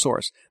corporeal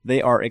source.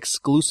 They are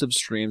exclusive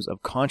streams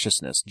of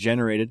consciousness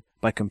generated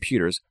by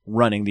computers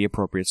running the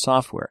appropriate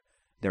software.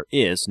 There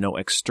is no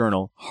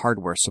external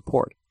hardware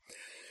support.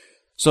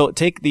 So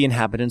take the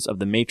inhabitants of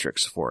the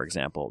Matrix, for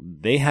example.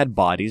 They had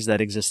bodies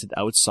that existed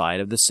outside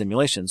of the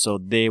simulation, so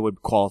they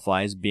would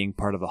qualify as being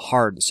part of a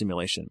hard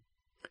simulation.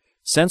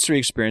 Sensory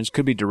experience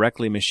could be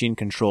directly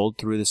machine-controlled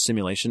through the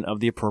simulation of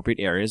the appropriate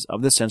areas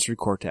of the sensory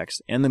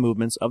cortex, and the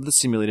movements of the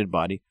simulated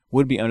body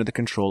would be under the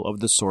control of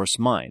the source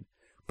mind.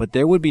 But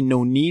there would be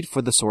no need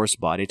for the source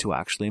body to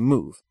actually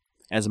move.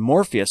 As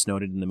Morpheus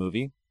noted in the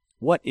movie,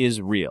 what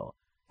is real?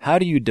 How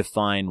do you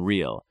define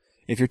real?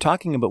 If you're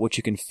talking about what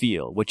you can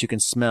feel, what you can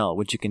smell,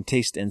 what you can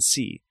taste and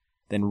see,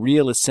 then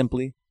real is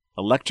simply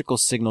electrical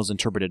signals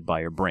interpreted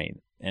by your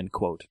brain. End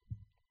quote.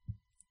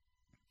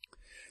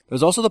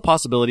 There's also the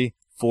possibility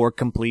for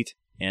complete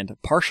and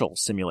partial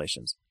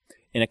simulations.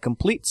 In a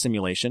complete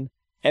simulation,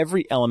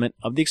 every element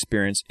of the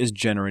experience is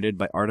generated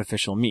by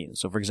artificial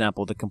means. So, for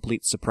example, the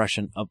complete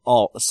suppression of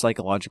all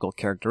psychological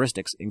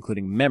characteristics,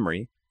 including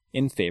memory,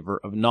 in favor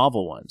of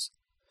novel ones.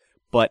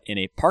 But in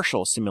a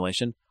partial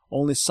simulation,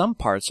 only some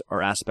parts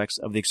or aspects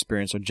of the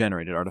experience are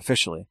generated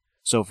artificially.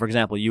 So, for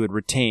example, you would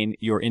retain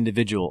your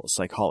individual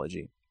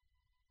psychology.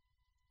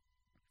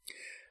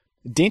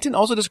 Dayton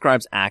also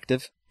describes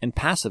active and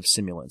passive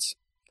simulants.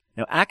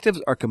 Now,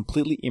 actives are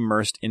completely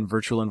immersed in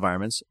virtual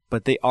environments,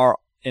 but they are,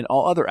 in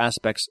all other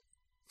aspects,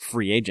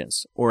 free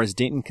agents, or as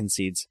Dayton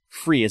concedes,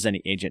 free as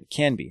any agent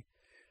can be.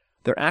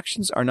 Their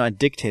actions are not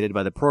dictated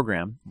by the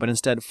program, but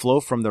instead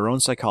flow from their own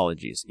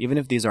psychologies, even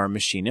if these are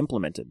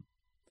machine-implemented.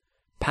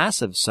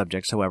 Passive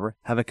subjects, however,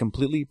 have a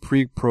completely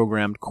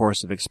pre-programmed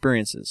course of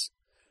experiences.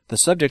 The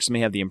subjects may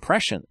have the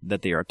impression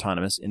that they are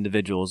autonomous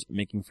individuals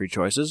making free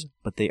choices,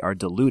 but they are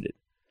deluded.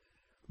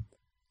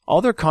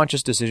 All their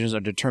conscious decisions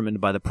are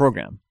determined by the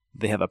program.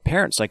 They have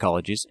apparent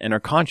psychologies and are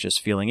conscious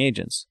feeling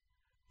agents,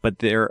 but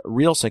their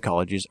real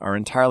psychologies are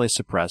entirely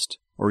suppressed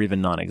or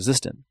even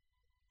non-existent.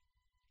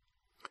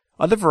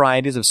 Other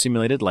varieties of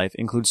simulated life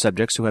include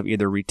subjects who have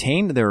either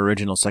retained their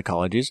original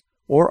psychologies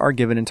or are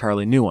given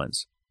entirely new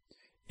ones.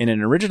 In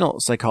an original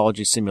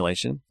psychology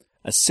simulation,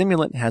 a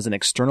simulant has an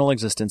external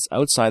existence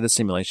outside the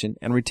simulation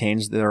and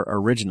retains their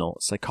original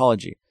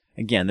psychology.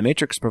 Again, the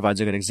Matrix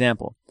provides a good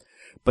example.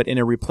 But in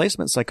a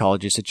replacement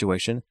psychology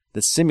situation,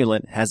 the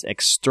simulant has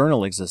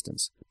external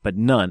existence, but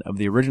none of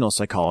the original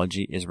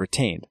psychology is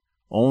retained.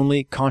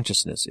 Only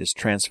consciousness is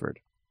transferred.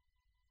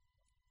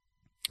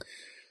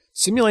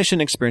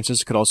 Simulation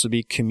experiences could also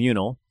be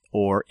communal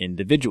or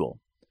individual.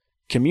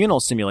 Communal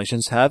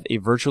simulations have a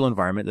virtual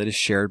environment that is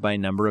shared by a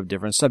number of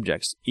different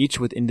subjects, each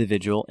with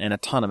individual and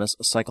autonomous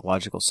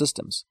psychological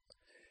systems.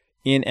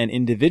 In an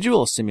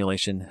individual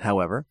simulation,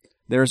 however,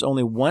 there is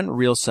only one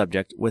real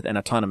subject with an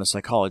autonomous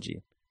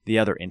psychology. The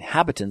other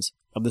inhabitants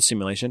of the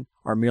simulation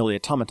are merely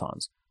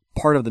automatons,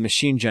 part of the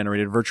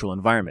machine-generated virtual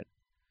environment.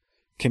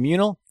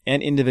 Communal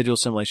and individual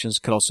simulations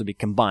could also be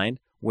combined,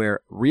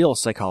 where real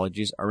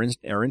psychologies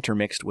are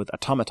intermixed with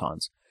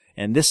automatons,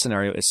 and this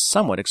scenario is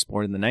somewhat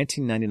explored in the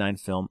 1999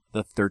 film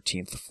The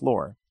 13th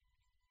Floor.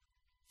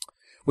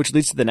 Which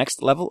leads to the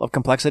next level of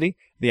complexity,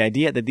 the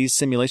idea that these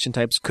simulation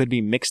types could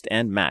be mixed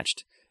and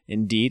matched.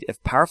 Indeed,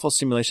 if powerful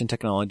simulation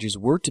technologies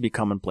were to be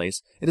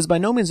commonplace, it is by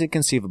no means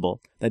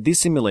inconceivable that these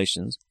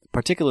simulations,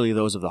 particularly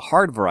those of the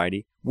hard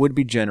variety, would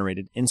be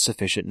generated in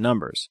sufficient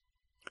numbers.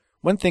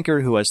 One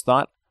thinker who has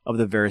thought of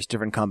the various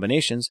different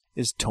combinations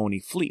is Tony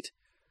Fleet.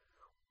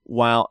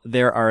 While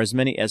there are as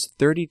many as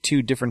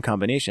 32 different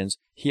combinations,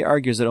 he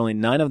argues that only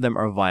 9 of them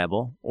are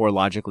viable or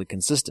logically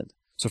consistent.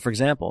 So, for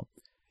example,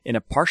 in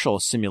a partial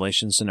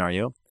simulation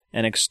scenario,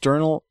 an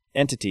external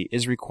entity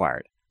is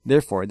required.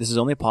 Therefore, this is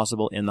only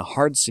possible in the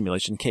hard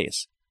simulation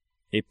case.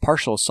 A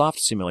partial soft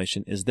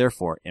simulation is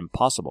therefore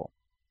impossible.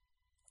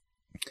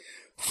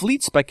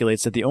 Fleet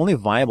speculates that the only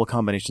viable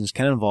combinations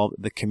can involve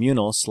the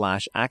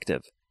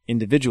communal/active,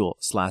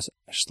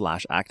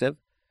 individual/active,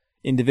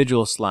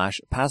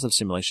 individual/passive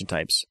simulation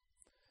types.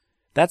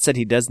 That said,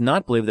 he does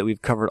not believe that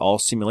we've covered all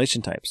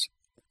simulation types.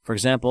 For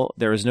example,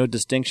 there is no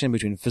distinction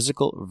between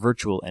physical,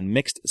 virtual, and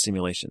mixed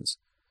simulations.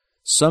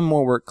 Some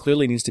more work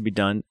clearly needs to be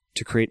done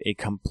to create a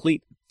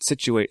complete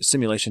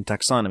simulation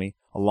taxonomy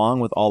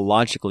along with all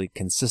logically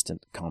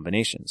consistent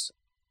combinations.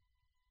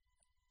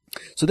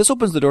 So this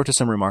opens the door to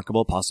some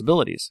remarkable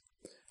possibilities.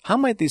 How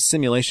might these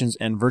simulations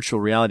and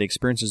virtual reality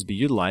experiences be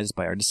utilized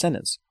by our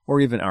descendants,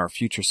 or even our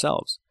future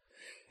selves?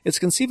 it's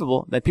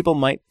conceivable that people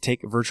might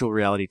take virtual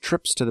reality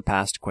trips to the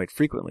past quite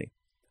frequently.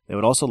 They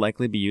would also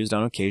likely be used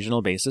on an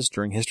occasional basis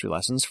during history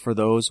lessons for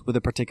those with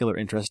a particular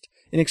interest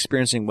in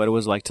experiencing what it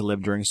was like to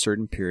live during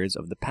certain periods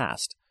of the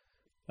past.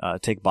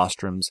 Take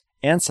Bostrom's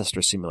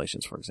ancestor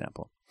simulations, for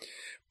example.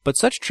 But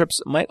such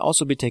trips might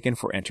also be taken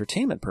for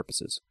entertainment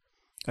purposes.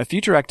 A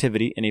future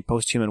activity in a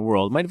post-human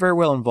world might very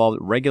well involve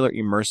regular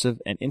immersive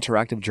and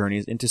interactive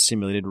journeys into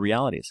simulated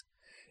realities.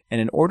 And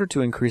in order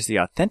to increase the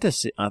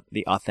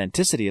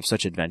authenticity of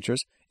such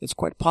adventures, it's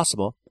quite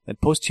possible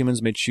that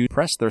post-humans may choose to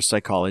suppress their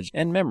psychology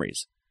and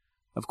memories.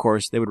 Of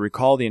course, they would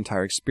recall the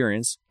entire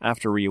experience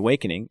after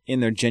reawakening in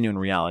their genuine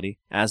reality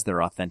as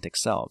their authentic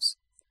selves.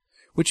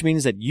 Which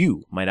means that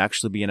you might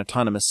actually be an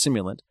autonomous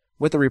simulant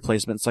with a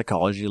replacement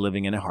psychology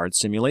living in a hard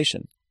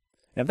simulation.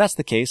 And if that's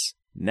the case,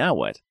 now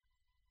what?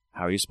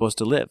 How are you supposed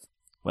to live?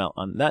 Well,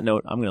 on that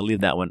note, I'm going to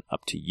leave that one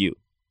up to you.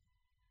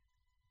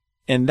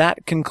 And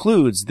that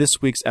concludes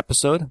this week's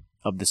episode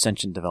of the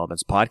Sentient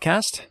Developments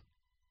Podcast.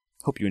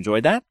 Hope you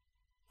enjoyed that.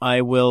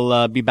 I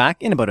will be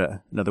back in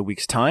about another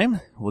week's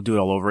time. We'll do it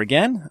all over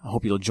again. I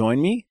hope you'll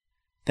join me.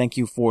 Thank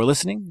you for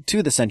listening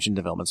to the Sentient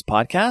Developments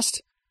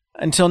Podcast.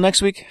 Until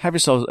next week, have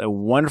yourselves a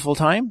wonderful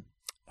time.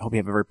 I hope you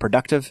have a very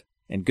productive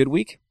and good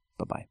week.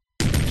 Bye-bye.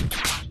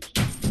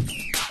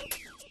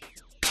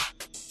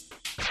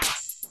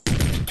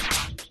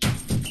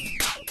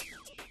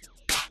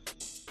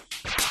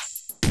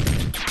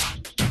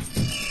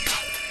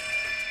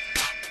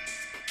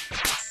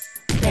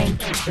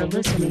 Thank you for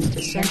listening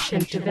to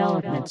Sentient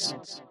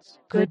Developments.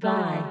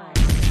 Goodbye.